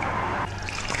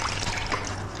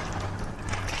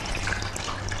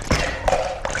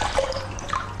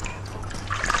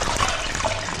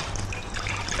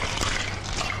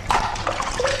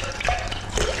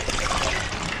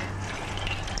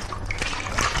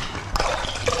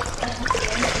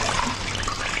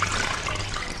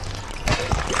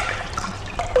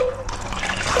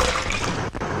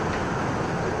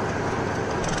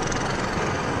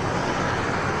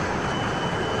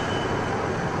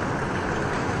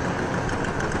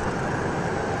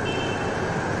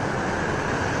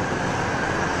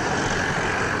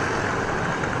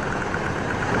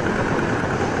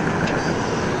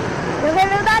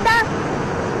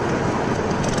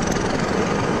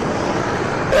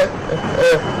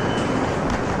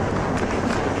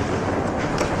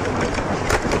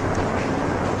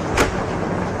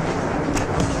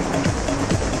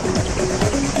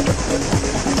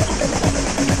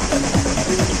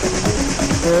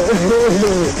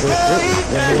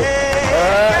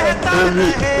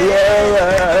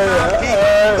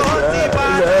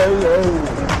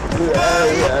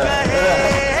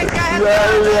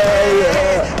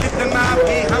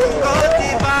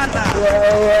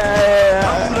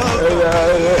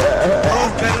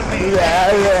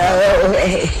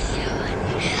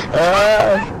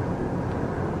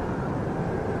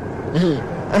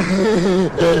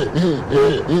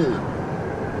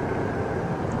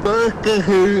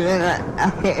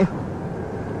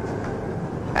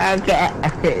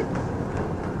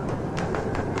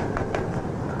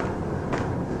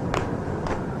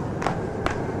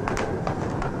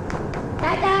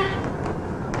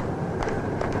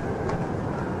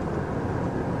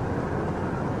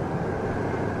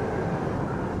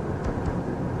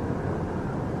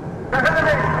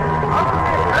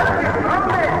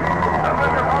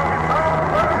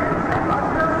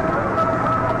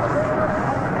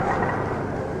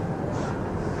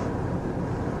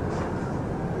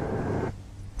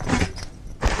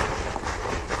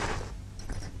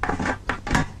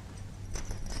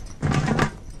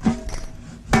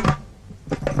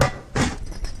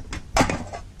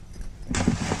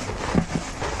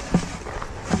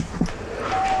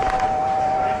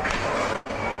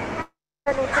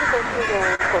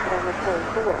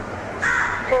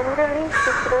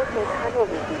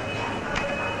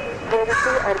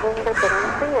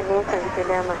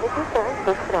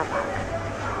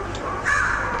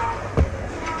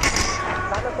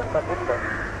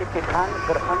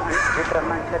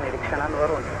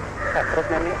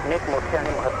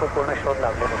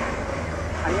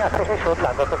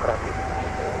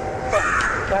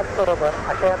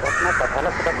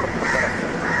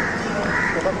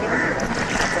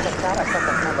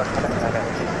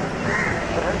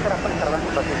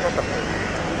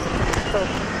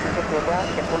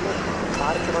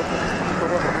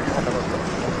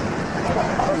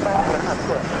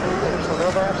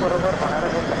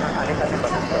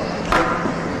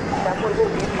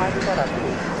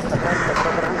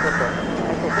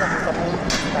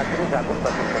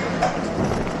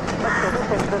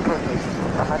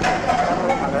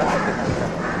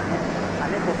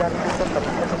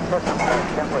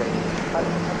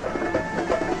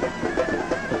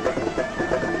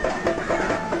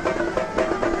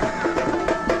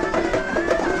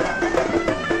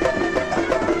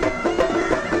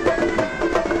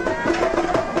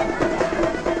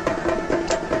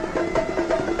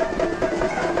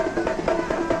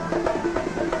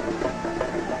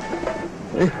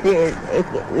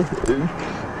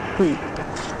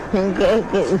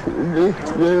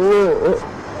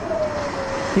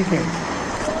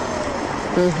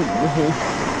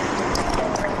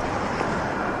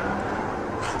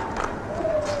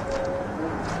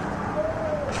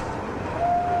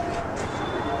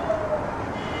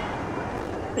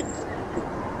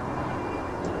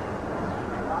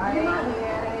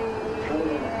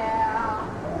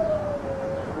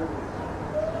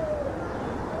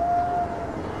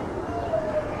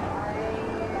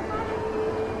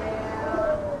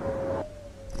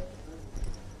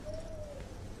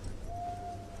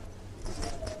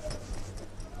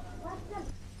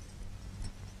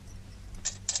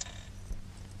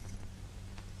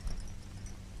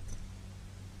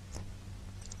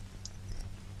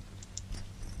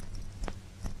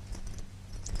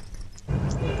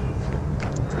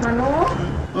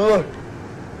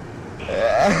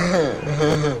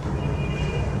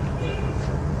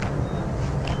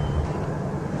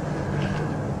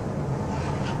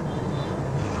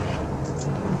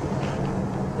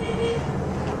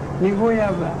Nie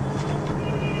chujowe.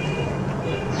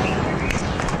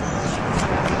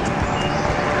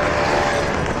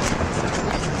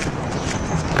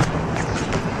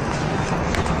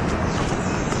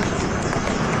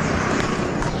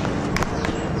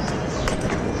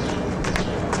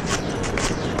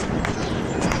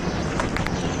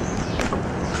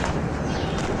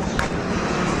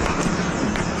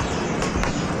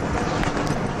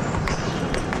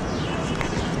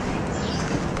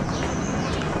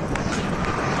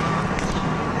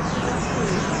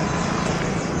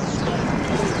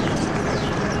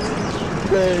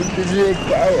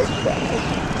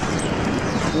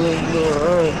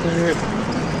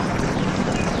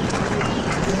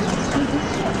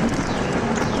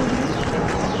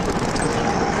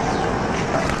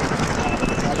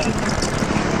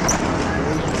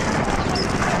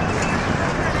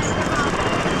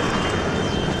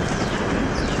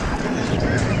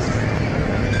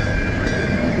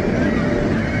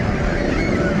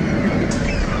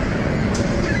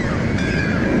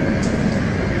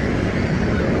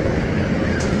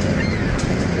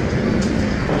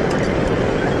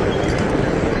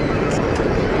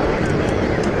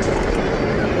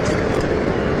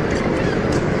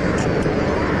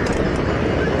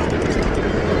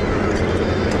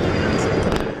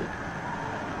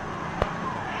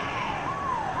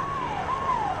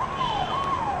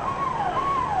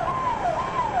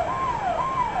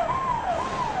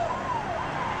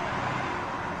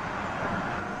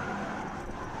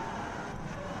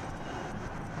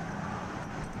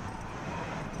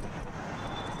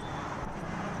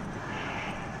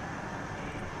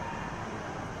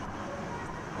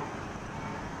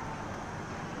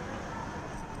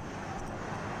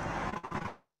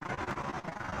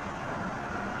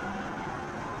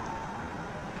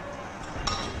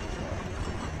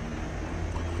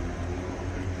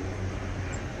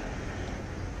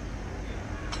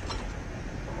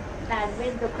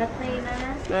 तब्येत दुखत नाही ना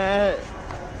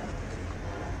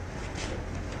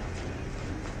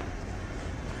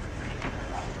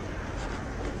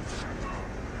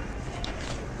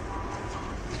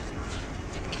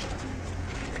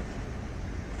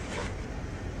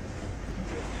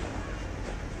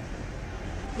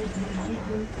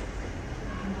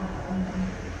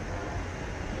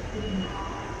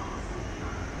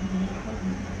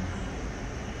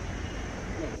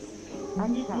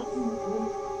अच्छा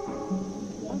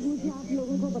अब मुझे आप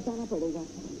लोगों को बताना पड़ेगा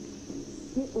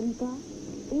कि उनका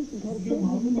इस घर से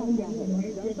रिश्ता क्या है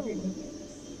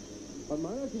और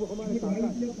माना कि वो हमारे साथ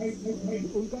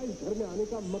उनका इस घर में आने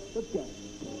का मकसद क्या है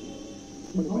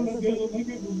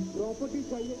प्रॉपर्टी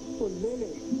चाहिए तो ले ले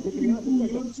लेकिन यहाँ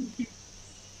से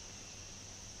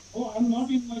Oh, I'm not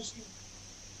in mercy.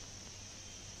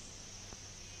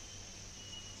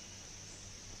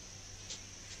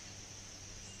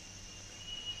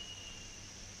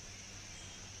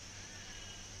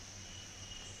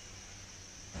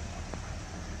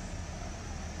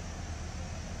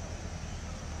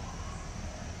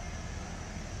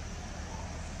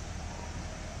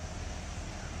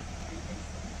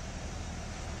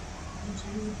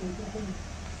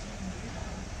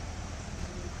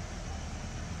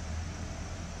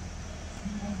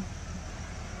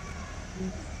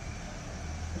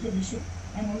 Okay, we should.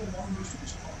 I'm all around. We should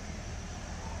stop.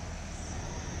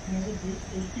 We have a great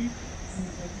safety.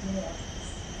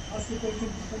 Ask the question.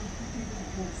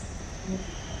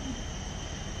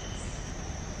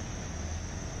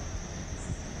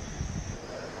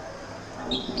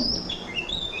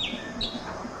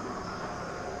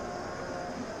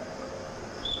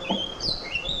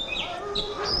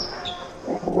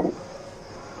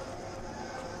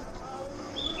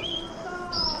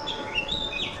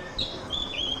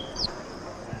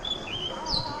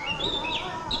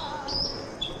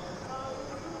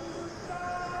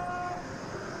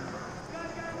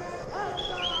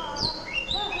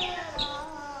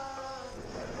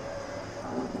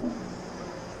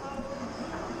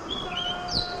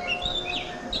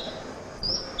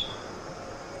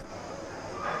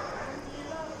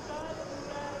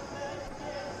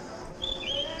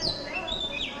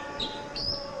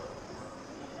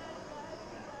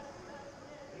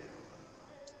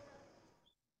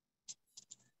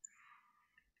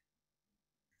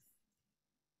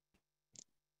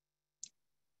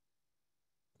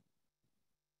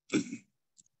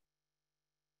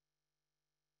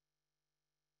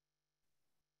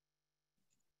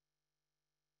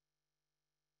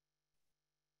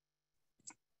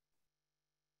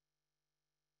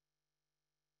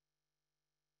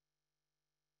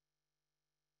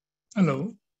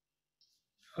 Hello.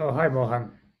 Oh, hi,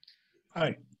 Mohan.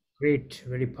 Hi. Great,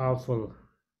 very powerful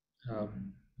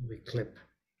clip.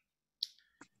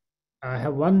 I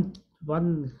have one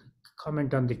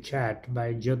comment on the chat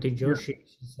by Jyoti Joshi.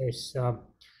 She says,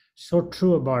 "So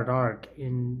true about art.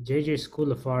 In JJ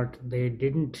School of Art, they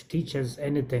didn't teach us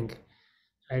anything.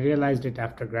 I realized it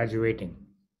after graduating."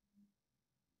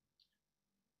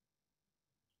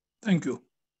 Thank you.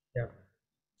 Yeah.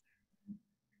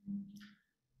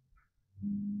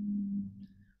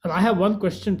 Well, I have one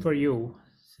question for you,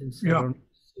 since I Yeah. don't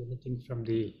see anything from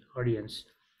the audience.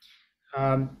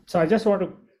 So I just want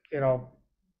to,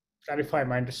 clarify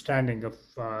my understanding of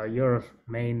your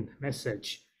main message.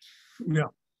 Yeah.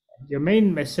 Your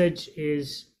main message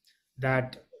is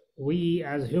that we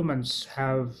as humans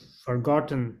have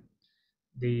forgotten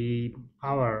the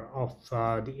power of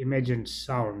the image and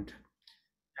sound,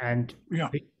 and Yeah.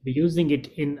 be using it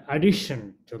in addition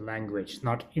to language,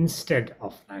 not instead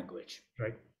of language,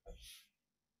 right?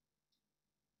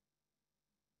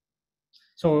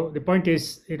 So the point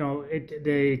is,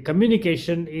 the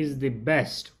communication is the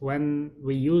best when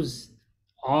we use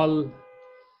all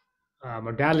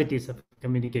modalities of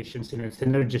communications in a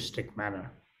synergistic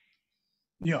manner.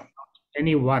 Yeah.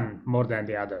 Any one more than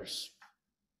the others.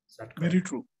 Is that correct? Very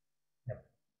true. Yeah.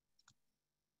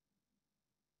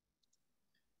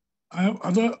 I have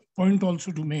other point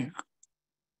also to make,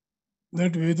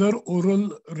 that whether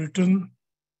oral, written,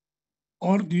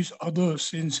 or these other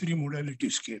sensory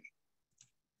modalities came,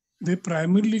 they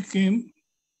primarily came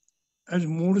as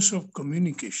modes of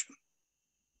communication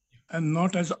and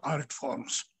not as art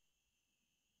forms.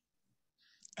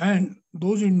 And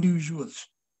those individuals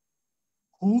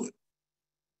who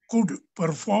could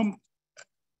perform,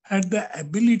 had the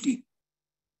ability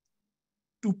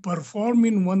to perform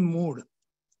in one mode,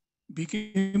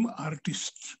 became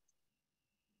artists.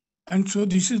 And so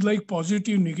this is like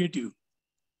positive, negative.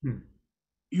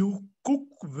 You cook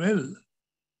well,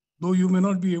 though you may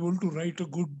not be able to write a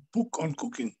good book on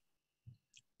cooking.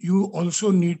 You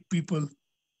also need people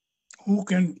who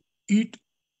can eat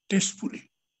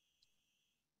tastefully.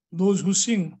 Those who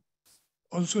sing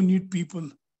also need people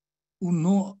who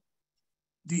know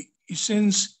the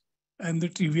essence and the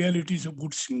trivialities of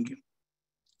good singing.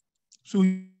 So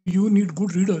you need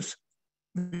good readers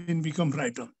when become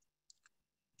writer.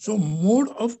 So mode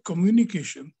of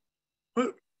communication,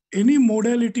 any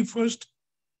modality first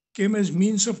came as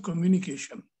means of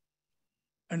communication.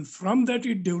 And from that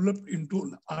it developed into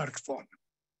an art form.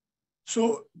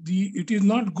 So it is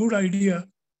not good idea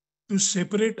to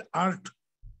separate art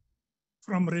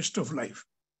from rest of life.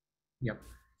 Yep.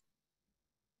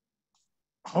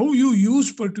 How you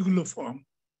use particular form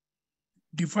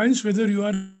defines whether you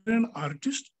are an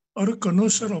artist or a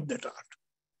connoisseur of that art.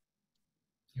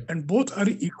 Yep. And both are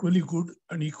equally good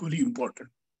and equally important.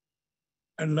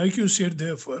 And like you said,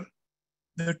 therefore,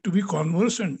 that to be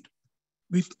conversant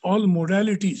with all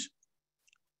modalities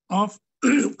of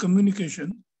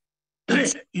communication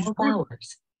is good,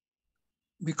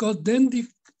 because then the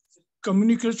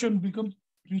communication becomes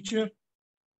richer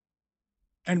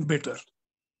and better.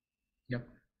 Yep.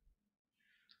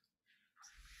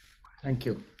 Thank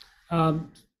you.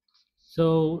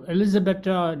 So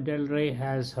Elisabetta Del Rey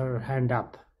has her hand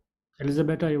up.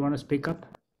 Elisabetta, you want to speak up?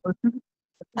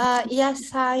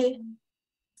 Yes,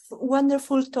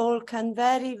 wonderful talk and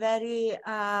very, very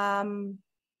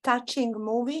touching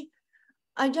movie.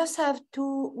 I just have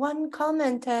one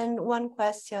comment and one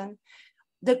question.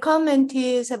 The comment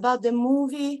is about the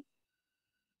movie.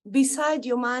 Beside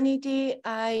humanity,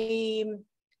 I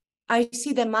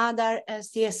see the mother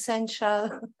as the essential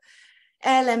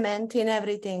element in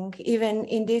everything. Even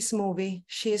in this movie,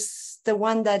 she's the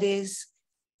one that is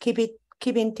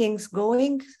keeping things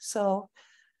going. So,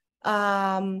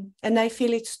 and I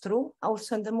feel it's true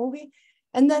also in the movie.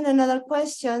 And then another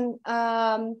question.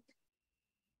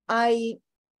 I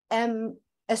am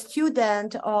a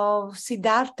student of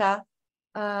Siddhartha,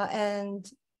 and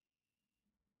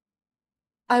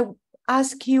I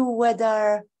ask you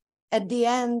whether at the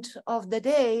end of the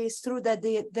day, it's true that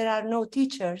there are no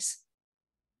teachers,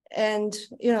 and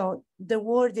the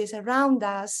world is around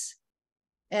us,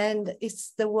 and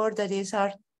it's the world that is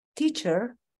our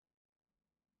teacher,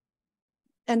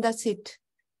 and that's it.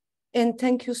 And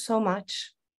thank you so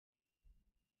much.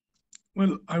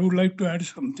 Well, I would like to add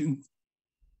something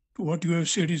to what you have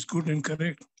said is good and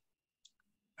correct.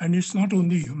 And it's not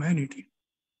only humanity.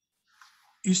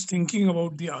 It's thinking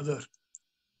about the other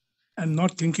and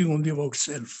not thinking only about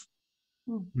self.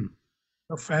 Mm-hmm.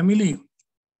 A family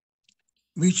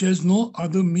which has no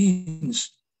other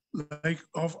means, like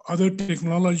of other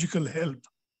technological help,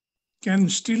 can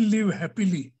still live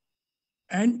happily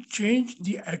and change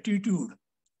the attitude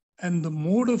and the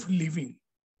mode of living,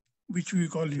 which we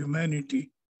call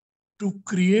humanity, to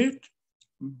create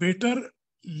better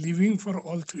living for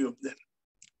all three of them.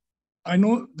 I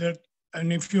know that,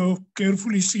 and if you've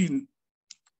carefully seen,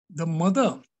 the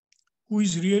mother who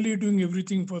is really doing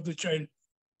everything for the child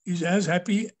is as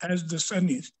happy as the son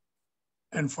is.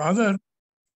 And father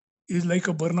is like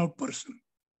a burnout person.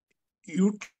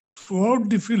 You, throughout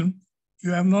the film,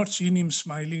 you have not seen him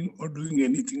smiling or doing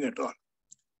anything at all.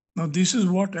 Now, this is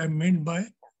what I meant by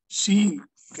seeing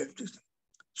capitalism.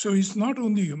 So it's not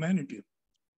only humanity,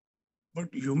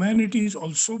 but humanity is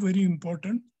also very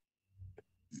important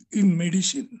in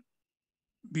medicine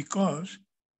because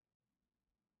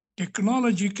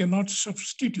technology cannot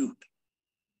substitute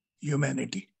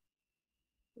humanity.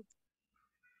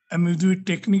 And with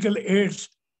technical aids,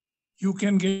 you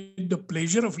can get the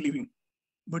pleasure of living,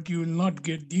 but you will not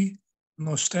get the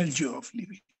nostalgia of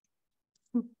living.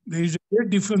 There is a great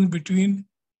difference between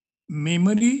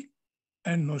memory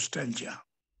and nostalgia.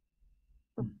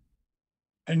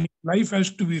 And if life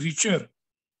has to be richer,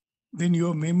 then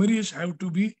your memories have to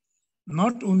be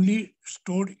not only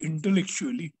stored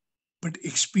intellectually, but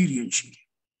experientially.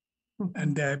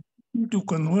 And the ability to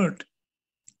convert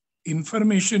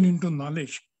information into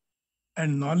knowledge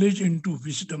and knowledge into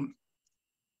wisdom,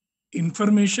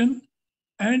 information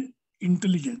and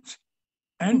intelligence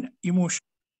and emotion.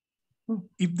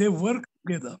 If they work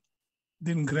together,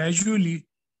 then gradually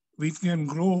we can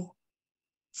grow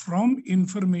from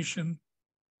information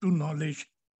to knowledge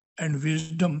and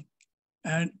wisdom.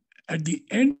 And at the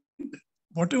end,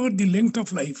 whatever the length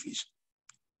of life is,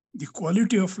 the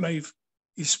quality of life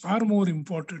is far more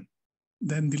important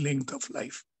than the length of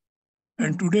life.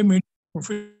 And today, medical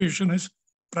profession is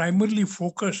primarily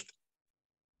focused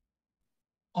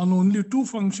on only two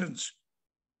functions,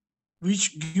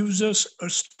 which gives us a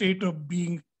state of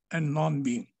being and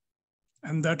non-being.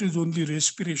 And that is only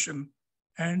respiration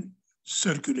and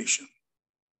circulation.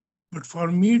 But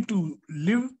for me to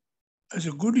live as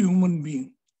a good human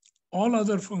being, all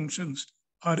other functions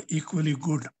are equally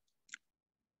good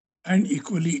and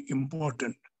equally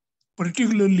important,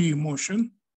 particularly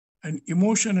emotion. And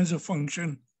emotion as a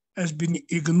function has been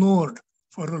ignored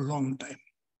for a long time.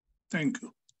 Thank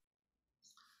you.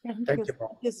 Thank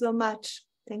you so much.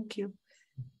 Thank you.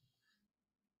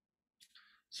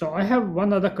 So I have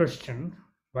one other question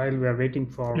while we are waiting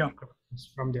for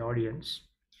questions from the audience.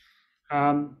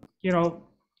 You know,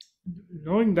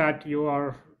 knowing that you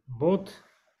are both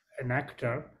an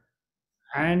actor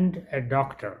and a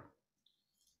doctor,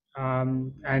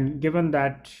 and given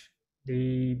that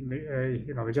the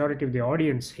majority of the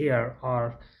audience here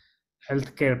are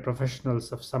healthcare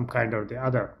professionals of some kind or the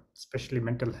other, especially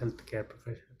mental health care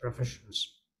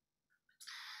professions.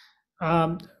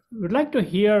 We'd like to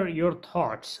hear your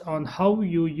thoughts on how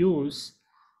you use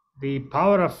the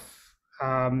power of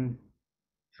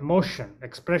emotion,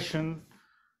 expression,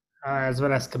 as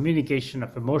well as communication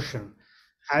of emotion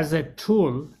as a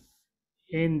tool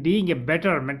in being a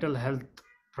better mental health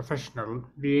professional,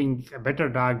 being a better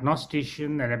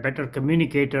diagnostician and a better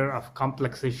communicator of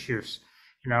complex issues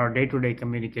in our day-to-day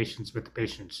communications with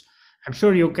patients. I'm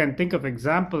sure you can think of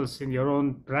examples in your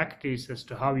own practice as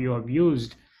to how you have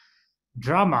used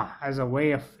drama as a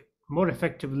way of more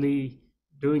effectively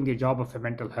doing the job of a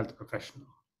mental health professional.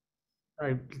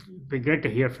 It'd be great to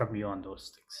hear from you on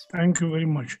those things. Thank you very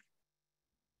much.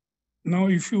 Now,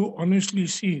 if you honestly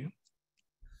see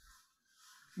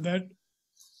that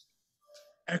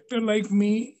actor like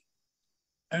me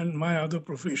and my other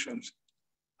professions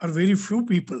are very few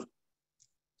people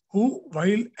who,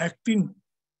 while acting,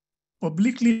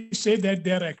 publicly say that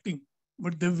they are acting,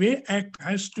 but the way act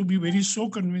has to be very so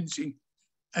convincing,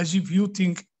 as if you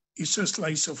think it's a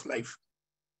slice of life.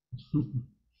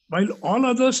 While all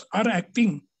others are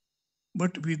acting,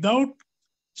 but without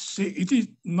say it is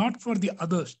not for the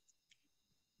others.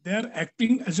 They are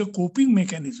acting as a coping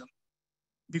mechanism.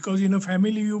 Because in a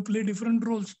family, you play different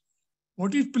roles.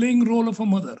 What is playing role of a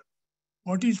mother?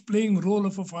 What is playing role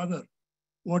of a father?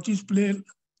 What is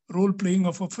role playing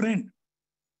of a friend?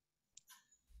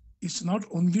 It's not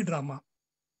only drama.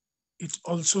 It's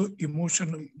also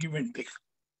emotional give and take.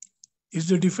 It's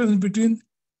the difference between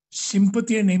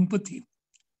sympathy and empathy.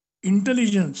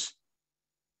 Intelligence,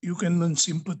 you can learn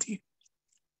sympathy.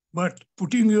 But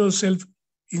putting yourself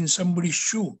in somebody's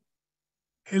shoe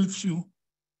helps you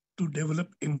to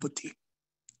develop empathy.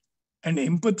 And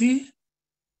empathy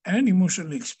and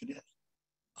emotional experience.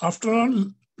 After all,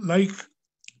 like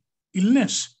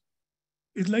illness,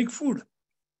 is like food.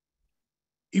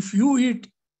 If you eat,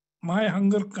 my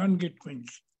hunger can't get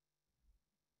quenched.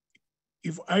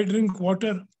 If I drink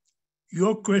water,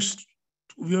 your quest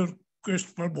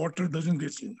for water doesn't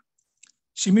get in.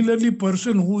 Similarly,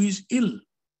 person who is ill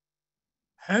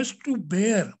has to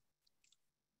bear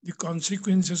the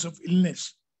consequences of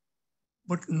illness,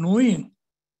 but knowing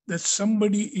that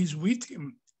somebody is with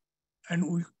him and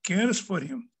who cares for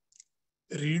him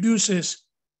reduces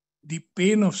the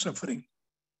pain of suffering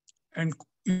and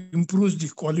improves the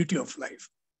quality of life.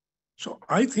 So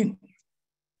I think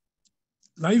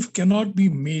life cannot be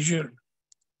measured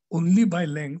only by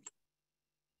length,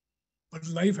 but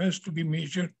life has to be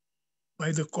measured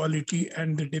by the quality.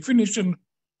 And the definition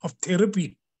of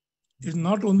therapy is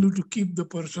not only to keep the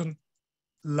person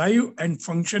live and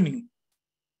functioning,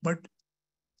 but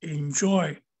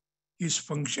enjoy his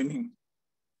functioning,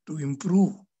 to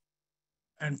improve.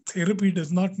 And therapy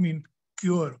does not mean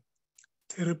cure.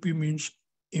 Therapy means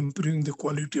improving the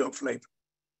quality of life.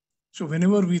 So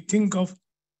whenever we think of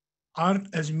art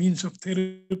as means of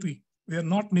therapy, we are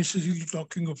not necessarily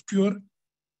talking of cure,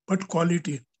 but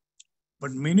quality.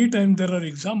 But many times there are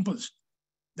examples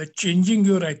that changing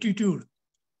your attitude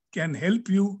can help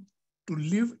you to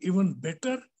live even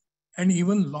better and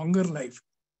even longer life.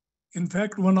 In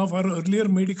fact, one of our earlier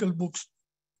medical books,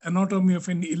 Anatomy of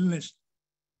an Illness,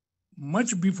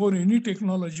 much before any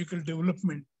technological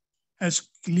development, has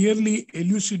clearly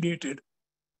elucidated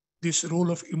this role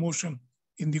of emotion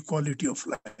in the quality of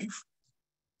life.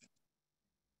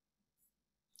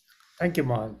 Thank you,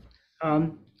 Mohan.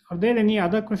 Are there any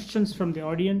other questions from the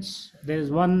audience? There is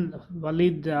one.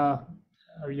 Walid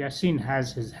Yassin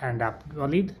has his hand up.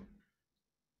 Walid?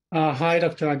 Hi,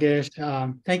 Dr.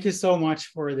 Agashe. Thank you so much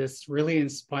for this really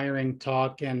inspiring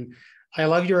talk. And I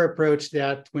love your approach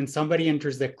that when somebody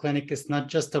enters the clinic, it's not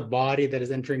just a body that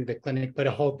is entering the clinic, but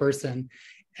a whole person,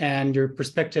 and your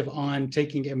perspective on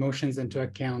taking emotions into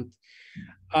account.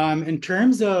 In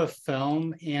terms of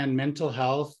film and mental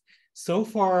health, so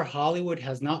far, Hollywood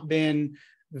has not been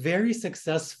very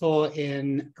successful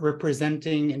in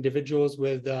representing individuals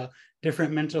with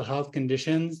different mental health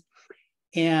conditions.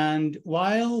 And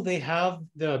while they have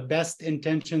the best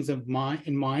intentions in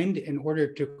mind in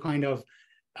order to kind of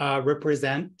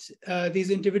represent these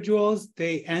individuals,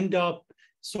 they end up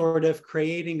sort of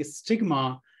creating a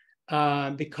stigma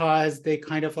because they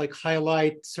kind of like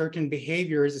highlight certain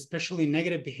behaviors, especially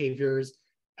negative behaviors,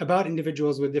 about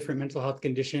individuals with different mental health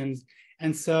conditions.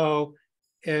 And so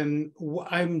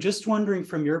I'm just wondering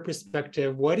from your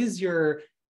perspective, what is your,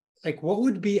 like, what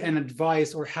would be an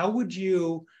advice, or how would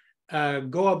you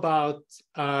go about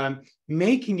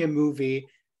making a movie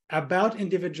about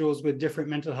individuals with different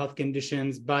mental health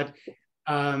conditions, but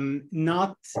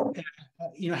not,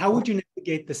 how would you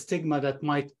navigate the stigma that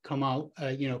might come out,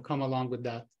 come along with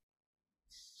that?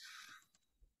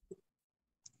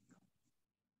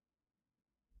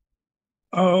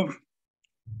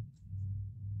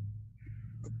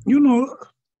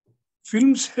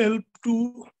 Films help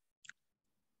to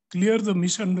clear the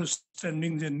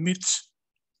misunderstandings and myths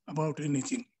about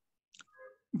anything.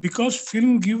 Because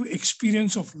film give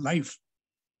experience of life,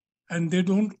 and they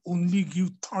don't only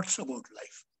give thoughts about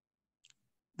life.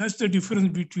 That's the difference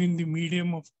between the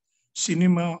medium of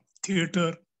cinema,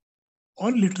 theater,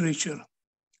 or literature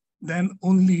than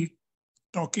only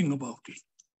talking about it.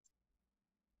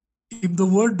 If the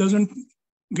word doesn't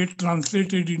get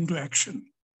translated into action,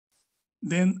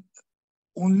 then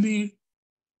only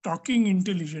talking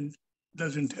intelligent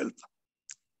doesn't help.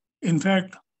 In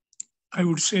fact, I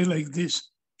would say like this,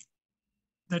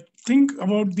 that think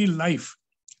about the life.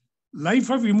 Life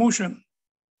of emotion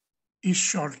is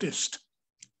shortest.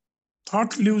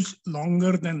 Thought lives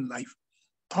longer than life.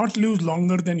 Thought lives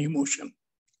longer than emotion.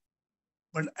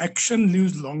 But action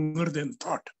lives longer than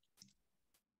thought.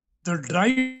 The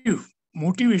drive,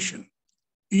 motivation,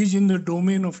 is in the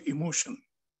domain of emotion.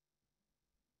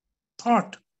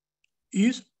 Thought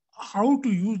is how to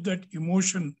use that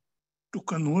emotion to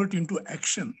convert into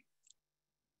action.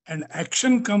 And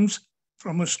action comes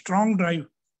from a strong drive.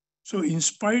 So in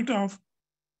spite of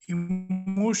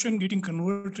emotion getting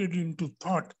converted into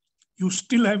thought, you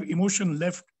still have emotion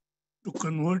left to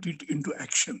convert it into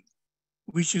action,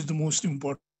 which is the most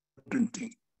important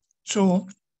thing. So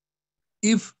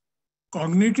if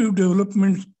cognitive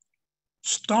development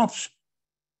stops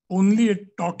only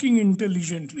at talking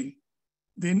intelligently,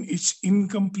 then it's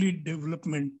incomplete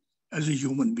development as a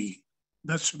human being.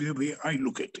 That's the way I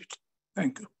look at it.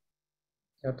 Thank you.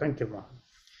 Yeah, thank you, Mohan.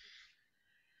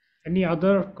 Any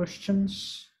other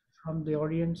questions from the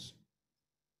audience?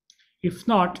 If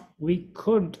not, we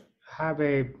could have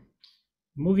a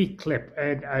movie clip,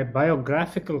 a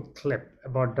biographical clip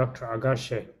about Dr.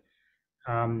 Agashe,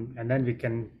 and then we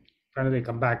can finally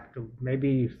come back to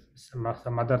maybe some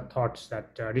other thoughts,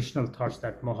 that additional thoughts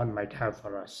that Mohan might have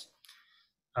for us.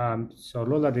 So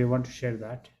Lola, do you want to share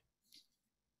that?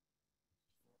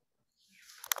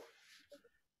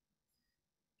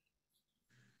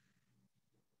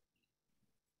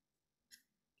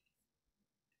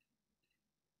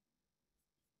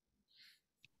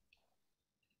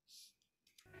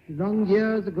 Long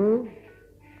years ago,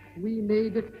 we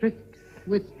made a tryst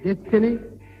with destiny,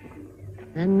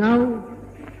 and now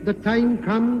the time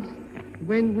comes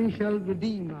when we shall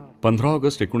redeem our. 15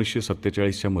 August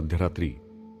 1947च्या मध्यरात्री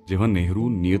जेव्हा नेहरू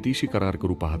नियतीशी करार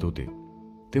करू पाहत होते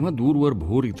तेव्हा दूरवर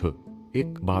भोर इथं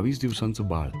एक 22 दिवसांचं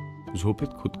बाळ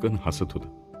झोपेत खुदकन हसत होतं.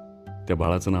 त्या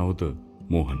बाळाचं नाव होतं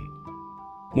मोहन.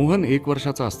 मोहन 1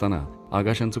 वर्षाचा असताना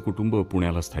आगाशांचं कुटुंब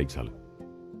पुण्याला स्थायिक झालं.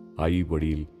 आई,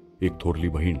 वडील, एक थोरली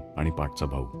बहीण आणि पाठचा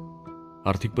भाऊ.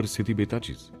 आर्थिक परिस्थिती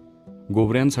बेताचीच.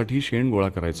 गोवऱ्यांसाठी शेण गोळा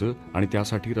करायचं आणि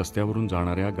त्यासाठी रस्त्यावरून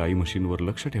जाणाऱ्या गाई म्हशींवर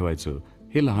लक्ष ठेवायचं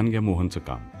हे लहानग्या मोहनचं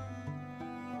काम.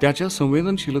 त्याच्या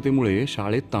संवेदनशीलतेमुळे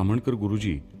शाळेत ताम्हणकर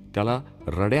गुरुजी त्याला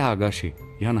रड्या आगाशे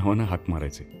या नावानं हाक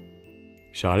मारायचे.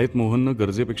 शाळेत मोहननं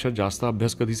गरजेपेक्षा जास्त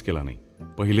अभ्यास कधीच केला नाही.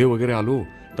 पहिले वगैरे आलो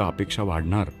तर अपेक्षा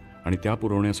वाढणार आणि त्या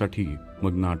पुरवण्यासाठी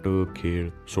मग नाटक, खेळ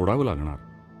सोडावं लागणार.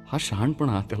 हा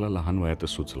शहाणपणा त्याला लहान वयातच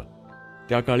सुचला.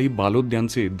 त्या काळी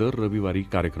बालोद्यांचे दर रविवारी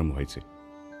कार्यक्रम व्हायचे.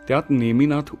 त्यात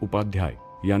नेमिनाथ उपाध्याय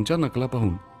यांच्या नकला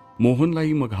पाहून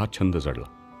मोहनलाही मग हा छंद जडला.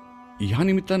 ह्या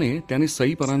निमित्ताने त्याने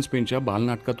सई परांजपेंच्या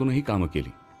बालनाटकातूनही कामं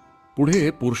केली. पुढे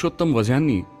पुरुषोत्तम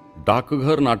वझ्यांनी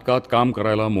डाकघर नाटकात काम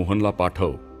करायला मोहनला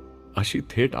पाठव अशी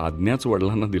थेट आज्ञाच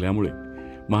वडिलांना दिल्यामुळे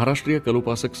महाराष्ट्रीय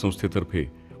कलोपासक संस्थेतर्फे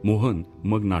मोहन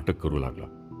मग नाटक करू लागला.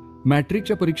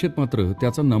 मॅट्रिकच्या परीक्षेत मात्र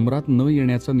त्याचा नंबरात न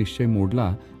येण्याचा निश्चय मोडला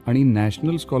आणि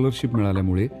नॅशनल स्कॉलरशिप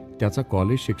मिळाल्यामुळे त्याचा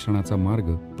कॉलेज शिक्षणाचा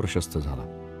मार्ग प्रशस्त झाला.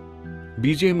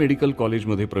 BJ मेडिकल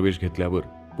कॉलेजमध्ये प्रवेश घेतल्यावर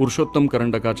पुरुषोत्तम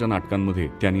करंडकाच्या नाटकांमध्ये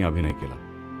त्यांनी अभिनय केला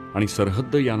आणि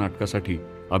सरहद्द या नाटकासाठी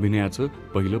अभिनयाचं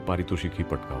पहिलं पारितोषिकही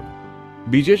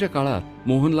पटकावलं. BJच्या काळात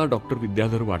मोहनला डॉक्टर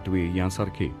विद्याधर वाटवे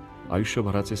यांसारखे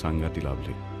आयुष्यभराचे सांगाती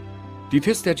लाभले.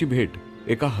 तिथेच त्याची भेट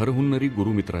एका हरहुन्नरी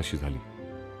गुरुमित्राशी झाली.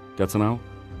 त्याचं नाव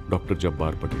डॉक्टर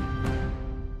जब्बार पटेल.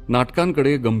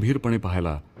 नाटकांकडे गंभीरपणे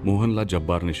पाहायला मोहनला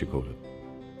जब्बारने शिकवलं.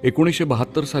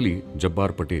 1972 साली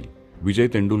जब्बार पटेल, विजय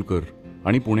तेंडुलकर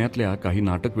आणि पुण्यातल्या काही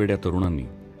नाटकवेड्या तरुणांनी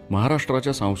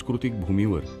महाराष्ट्राच्या सांस्कृतिक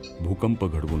भूमीवर भूकंप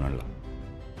घडवून आणला.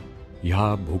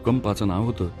 ह्या भूकंपाचं नाव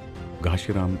होतं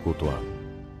घाशीराम कोतवाल.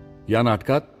 या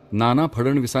नाटकात नाना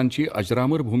फडणवीसांची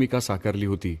अजरामर भूमिका साकारली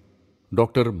होती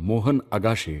डॉक्टर मोहन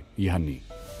आगाशे यांनी,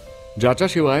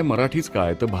 ज्याच्याशिवाय मराठीच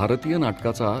काय तर भारतीय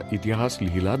नाटकाचा इतिहास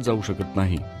लिहिलाच जाऊ शकत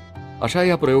नाही. अशा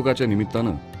या प्रयोगाच्या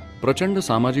निमित्तानं प्रचंड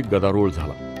सामाजिक गदारोळ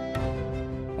झाला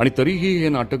आणि तरीही हे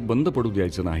नाटक बंद पडू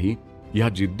द्यायचं नाही ह्या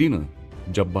जिद्दीनं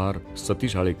जब्बार,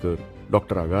 सतीश आळेकर,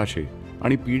 डॉक्टर आगाशे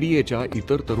आणि PDAच्या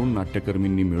इतर तरुण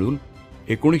नाट्यकर्मींनी मिळून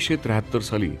 1973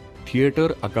 साली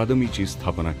थिएटर अकादमीची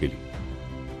स्थापना केली.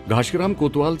 घाशीराम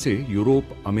कोतवालचे युरोप,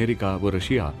 अमेरिका व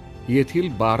रशिया येथील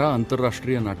 12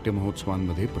 आंतरराष्ट्रीय नाट्य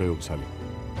महोत्सवांमध्ये प्रयोग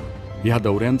झाले. या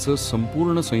दौऱ्यांचं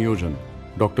संपूर्ण संयोजन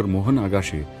डॉक्टर मोहन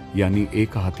आगाशे यांनी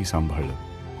एका हाती सांभाळलं.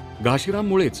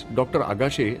 घाशीराममुळेच डॉक्टर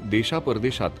आगाशे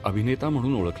देशापरदेशात अभिनेता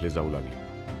म्हणून ओळखले जाऊ लागले.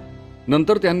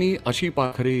 नंतर त्यांनी अशी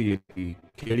पाखरे येती,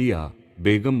 खेळिया,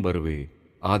 बेगम बर्वे,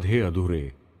 आधे अधुरे,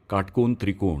 काटकोन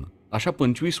त्रिकोण अशा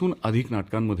 25हून अधिक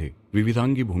नाटकांमध्ये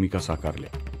विविधांगी भूमिका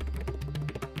साकारल्या.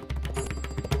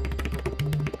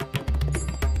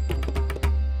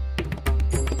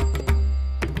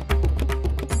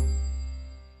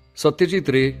 सत्यजित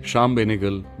रे, श्याम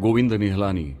बेनेगल, गोविंद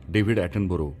निहलानी, डेव्हिड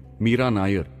ॲटनबरो, मीरा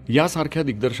नायर यासारख्या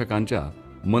दिग्दर्शकांच्या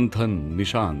मंथन,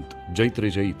 निशांत, जैत रे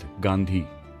जैत, गांधी,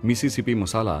 मिसिसिपी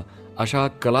मसाला अशा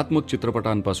कलात्मक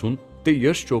चित्रपटांपासून ते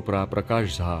यश चोप्रा,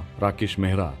 प्रकाश झा, राकेश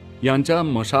मेहरा यांच्या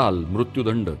मशाल,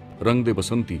 मृत्यूदंड, रंग दे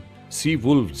बसंती, सी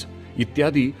वुल्व्स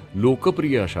इत्यादी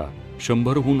लोकप्रिय अशा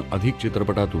 100हून अधिक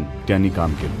चित्रपटातून त्यांनी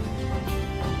काम केलं.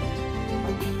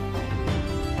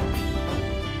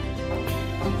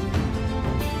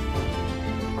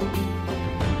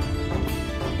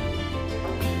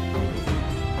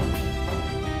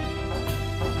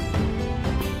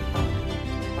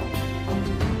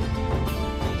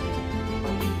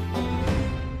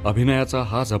 अभिनयाचा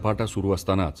हा झपाटा सुरू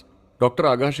असतानाच डॉक्टर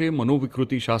आगाशे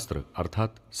मनोविकृतीशास्त्र अर्थात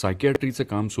सायकियाट्रीचं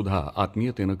काम सुद्धा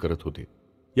आत्मीयतेनं करत होते.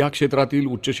 या क्षेत्रातील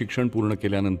उच्च शिक्षण पूर्ण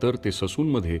केल्यानंतर ते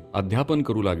ससूनमध्ये अध्यापन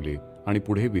करू लागले आणि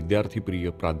पुढे विद्यार्थीप्रिय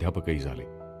प्राध्यापकही झाले.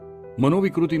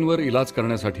 मनोविकृतींवर इलाज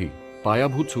करण्यासाठी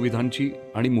पायाभूत सुविधांची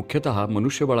आणि मुख्यतः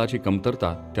मनुष्यबळाची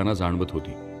कमतरता त्यांना जाणवत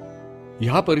होती.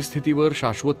 ह्या परिस्थितीवर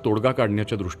शाश्वत तोडगा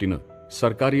काढण्याच्या दृष्टीनं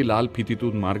सरकारी लाल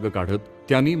फितीतून मार्ग काढत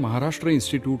त्यांनी Maharashtra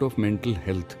institute of mental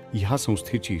health ह्या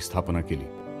संस्थेची स्थापना केली.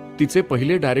 तिचे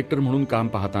पहिले डायरेक्टर म्हणून काम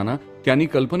पाहताना त्यांनी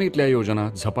कल्पनेतल्या योजना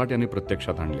झपाट्याने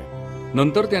प्रत्यक्षात आणल्या.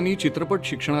 नंतर त्यांनी चित्रपट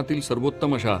शिक्षणातील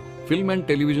सर्वोत्तम अशा film and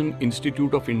television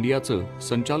institute of इंडियाचं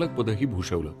संचालक पदही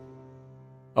भूषवलं.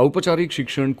 औपचारिक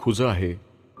शिक्षण खुजं आहे,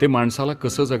 ते माणसाला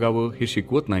कसं जगावं हे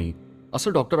शिकवत नाही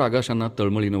असं डॉक्टर आगाशांना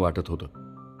तळमळीनं वाटत होतं.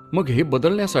 मग हे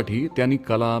बदलण्यासाठी त्यांनी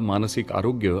कला, मानसिक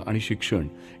आरोग्य आणि शिक्षण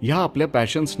ह्या आपल्या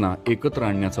पॅशन्सना एकत्र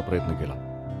आणण्याचा प्रयत्न केला.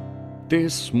 ते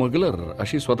स्मगलर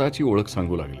अशी स्वतःची ओळख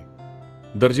सांगू लागले.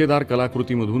 दर्जेदार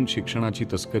कलाकृतीमधून शिक्षणाची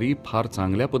तस्करी फार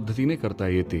चांगल्या पद्धतीने करता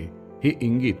येते हे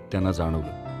इंगित त्यांना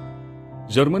जाणवलं.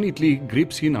 जर्मनीतली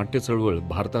ग्रिप्स ही नाट्य चळवळ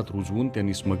भारतात रुजवून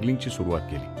त्यांनी स्मगलिंगची सुरुवात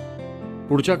केली.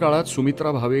 पुढच्या काळात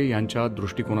सुमित्रा भावे यांच्या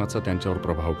दृष्टिकोनाचा त्यांच्यावर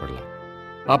प्रभाव पडला.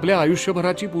 आपल्या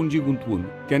आयुष्यभराची पुंजी गुंतवून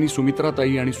त्यांनी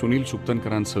सुमित्राताई आणि सुनील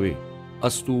सुक्तनकरांसवे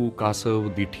अस्तू, कासव,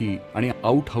 दिठी आणि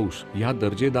आउट हाऊस या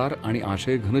दर्जेदार आणि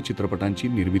आशयघन चित्रपटांची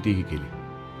निर्मितीही केली.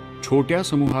 छोट्या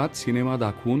समूहात सिनेमा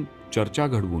दाखवून, चर्चा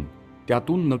घडवून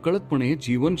त्यातून नकळतपणे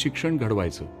जीवन शिक्षण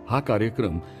घडवायचं हा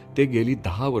कार्यक्रम ते गेली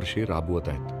 10 वर्षे राबवत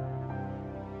आहेत.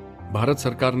 भारत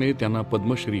सरकारने त्यांना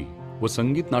पद्मश्री व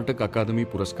संगीत नाटक अकादमी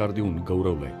पुरस्कार देऊन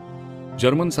गौरवलंय.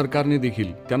 जर्मन सरकारने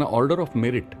देखील त्यांना ऑर्डर ऑफ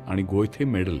मेरिट आणि गोयथे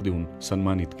मेडल देऊन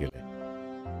सन्मानित केलंय.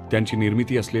 त्यांची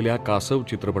निर्मिती असलेल्या कासव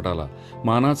चित्रपटाला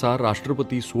मानाचा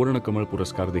राष्ट्रपती सुवर्ण कमळ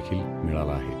पुरस्कार देखील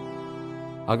मिळाला आहे.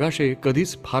 आगाशे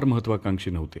कधीच फार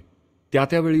महत्वाकांक्षी नव्हते.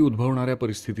 त्यावेळी उद्भवणाऱ्या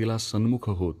परिस्थितीला सन्मुख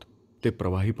होत ते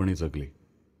प्रवाहीपणे जगले.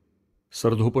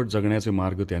 सरधोपट जगण्याचे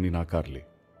मार्ग त्यांनी नाकारले.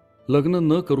 लग्न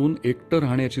न करून एकटं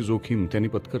राहण्याची जोखीम त्यांनी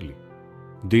पत्करली.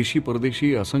 देशी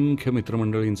परदेशी असंख्य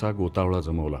मित्रमंडळींचा गोतावळा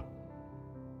जमवला.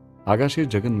 आगाशे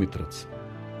जगन्मित्रच.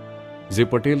 जे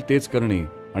पटेल तेच करणे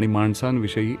आणि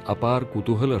माणसांविषयी अपार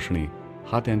कुतूहल असणे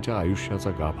हा त्यांच्या आयुष्याचा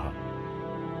गाभा.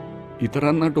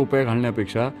 इतरांना टोप्या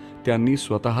घालण्यापेक्षा त्यांनी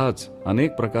स्वतःच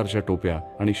अनेक प्रकारच्या टोप्या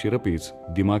आणि शिरपेच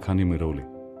दिमाखाने मिरवले.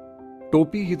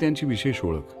 टोपी ही त्यांची विशेष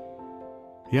ओळख.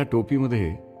 या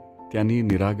टोपीमध्ये त्यांनी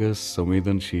निरागस,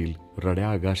 संवेदनशील, रड्या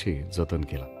आगाशे जतन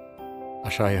केला.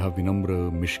 अशा ह्या विनम्र,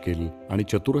 मिश्किल आणि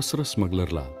चतुरस्र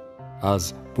स्मगलरला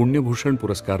आज पुण्यभूषण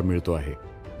पुरस्कार मिळतो आहे.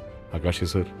 आगाशे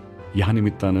सर, या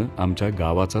निमित्तानं आमच्या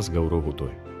गावाचाच गौरव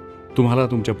होतोय. तुम्हाला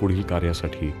तुमच्या पुढील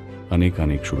कार्यासाठी अनेक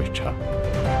अनेक शुभेच्छा.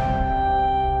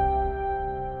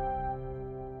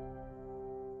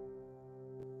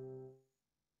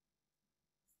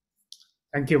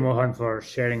 Thank you, Mohan, for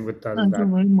sharing with us Thank you that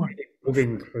very much.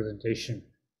 moving presentation.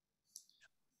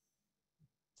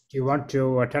 Do you want to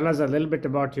tell us a little bit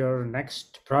about your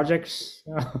next projects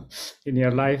in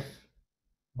your life,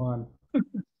 Mohan?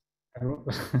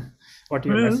 What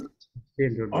your Well, message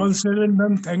feel would be? all said and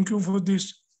done, thank you for this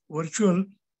virtual.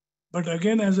 But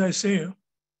again, as I say,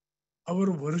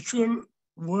 our virtual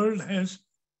world has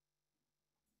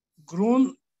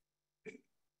grown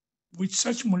with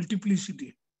such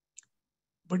multiplicity,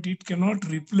 but it cannot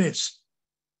replace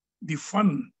the fun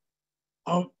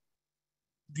of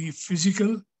the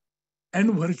physical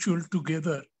and virtual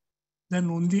together than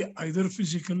only either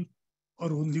physical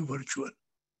or only virtual.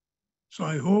 So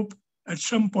I hope at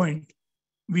some point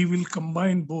we will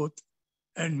combine both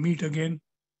and meet again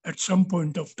at some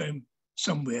point of time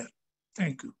somewhere.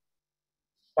 Thank you.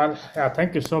 Well,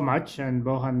 thank you so much. And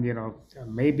Mohan,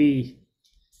 maybe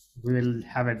we will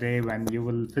have a day when you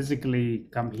will physically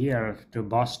come here to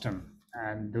Boston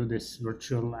and do this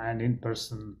virtual and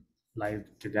in-person live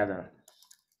together.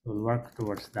 We'll work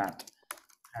towards that.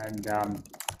 And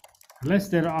unless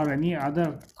there are any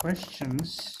other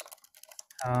questions,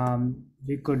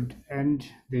 we could end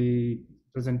the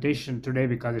presentation today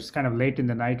because it's kind of late in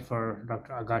the night for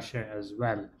Dr. Agashe as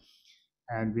well.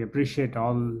 And we appreciate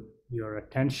all your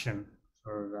attention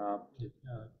for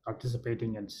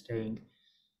participating and staying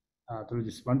through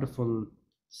this wonderful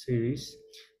series.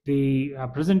 The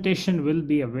presentation will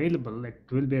be available.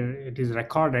 It is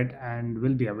recorded and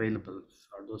will be available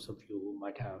for those of you who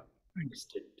might have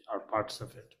missed it or parts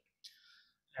of it.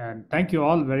 And thank you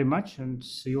all very much, and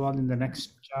see you all in the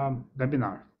next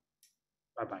webinar.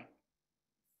 Bye-bye.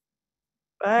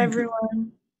 Bye,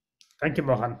 everyone. Thank you,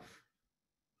 Mohan.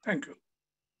 Thank you.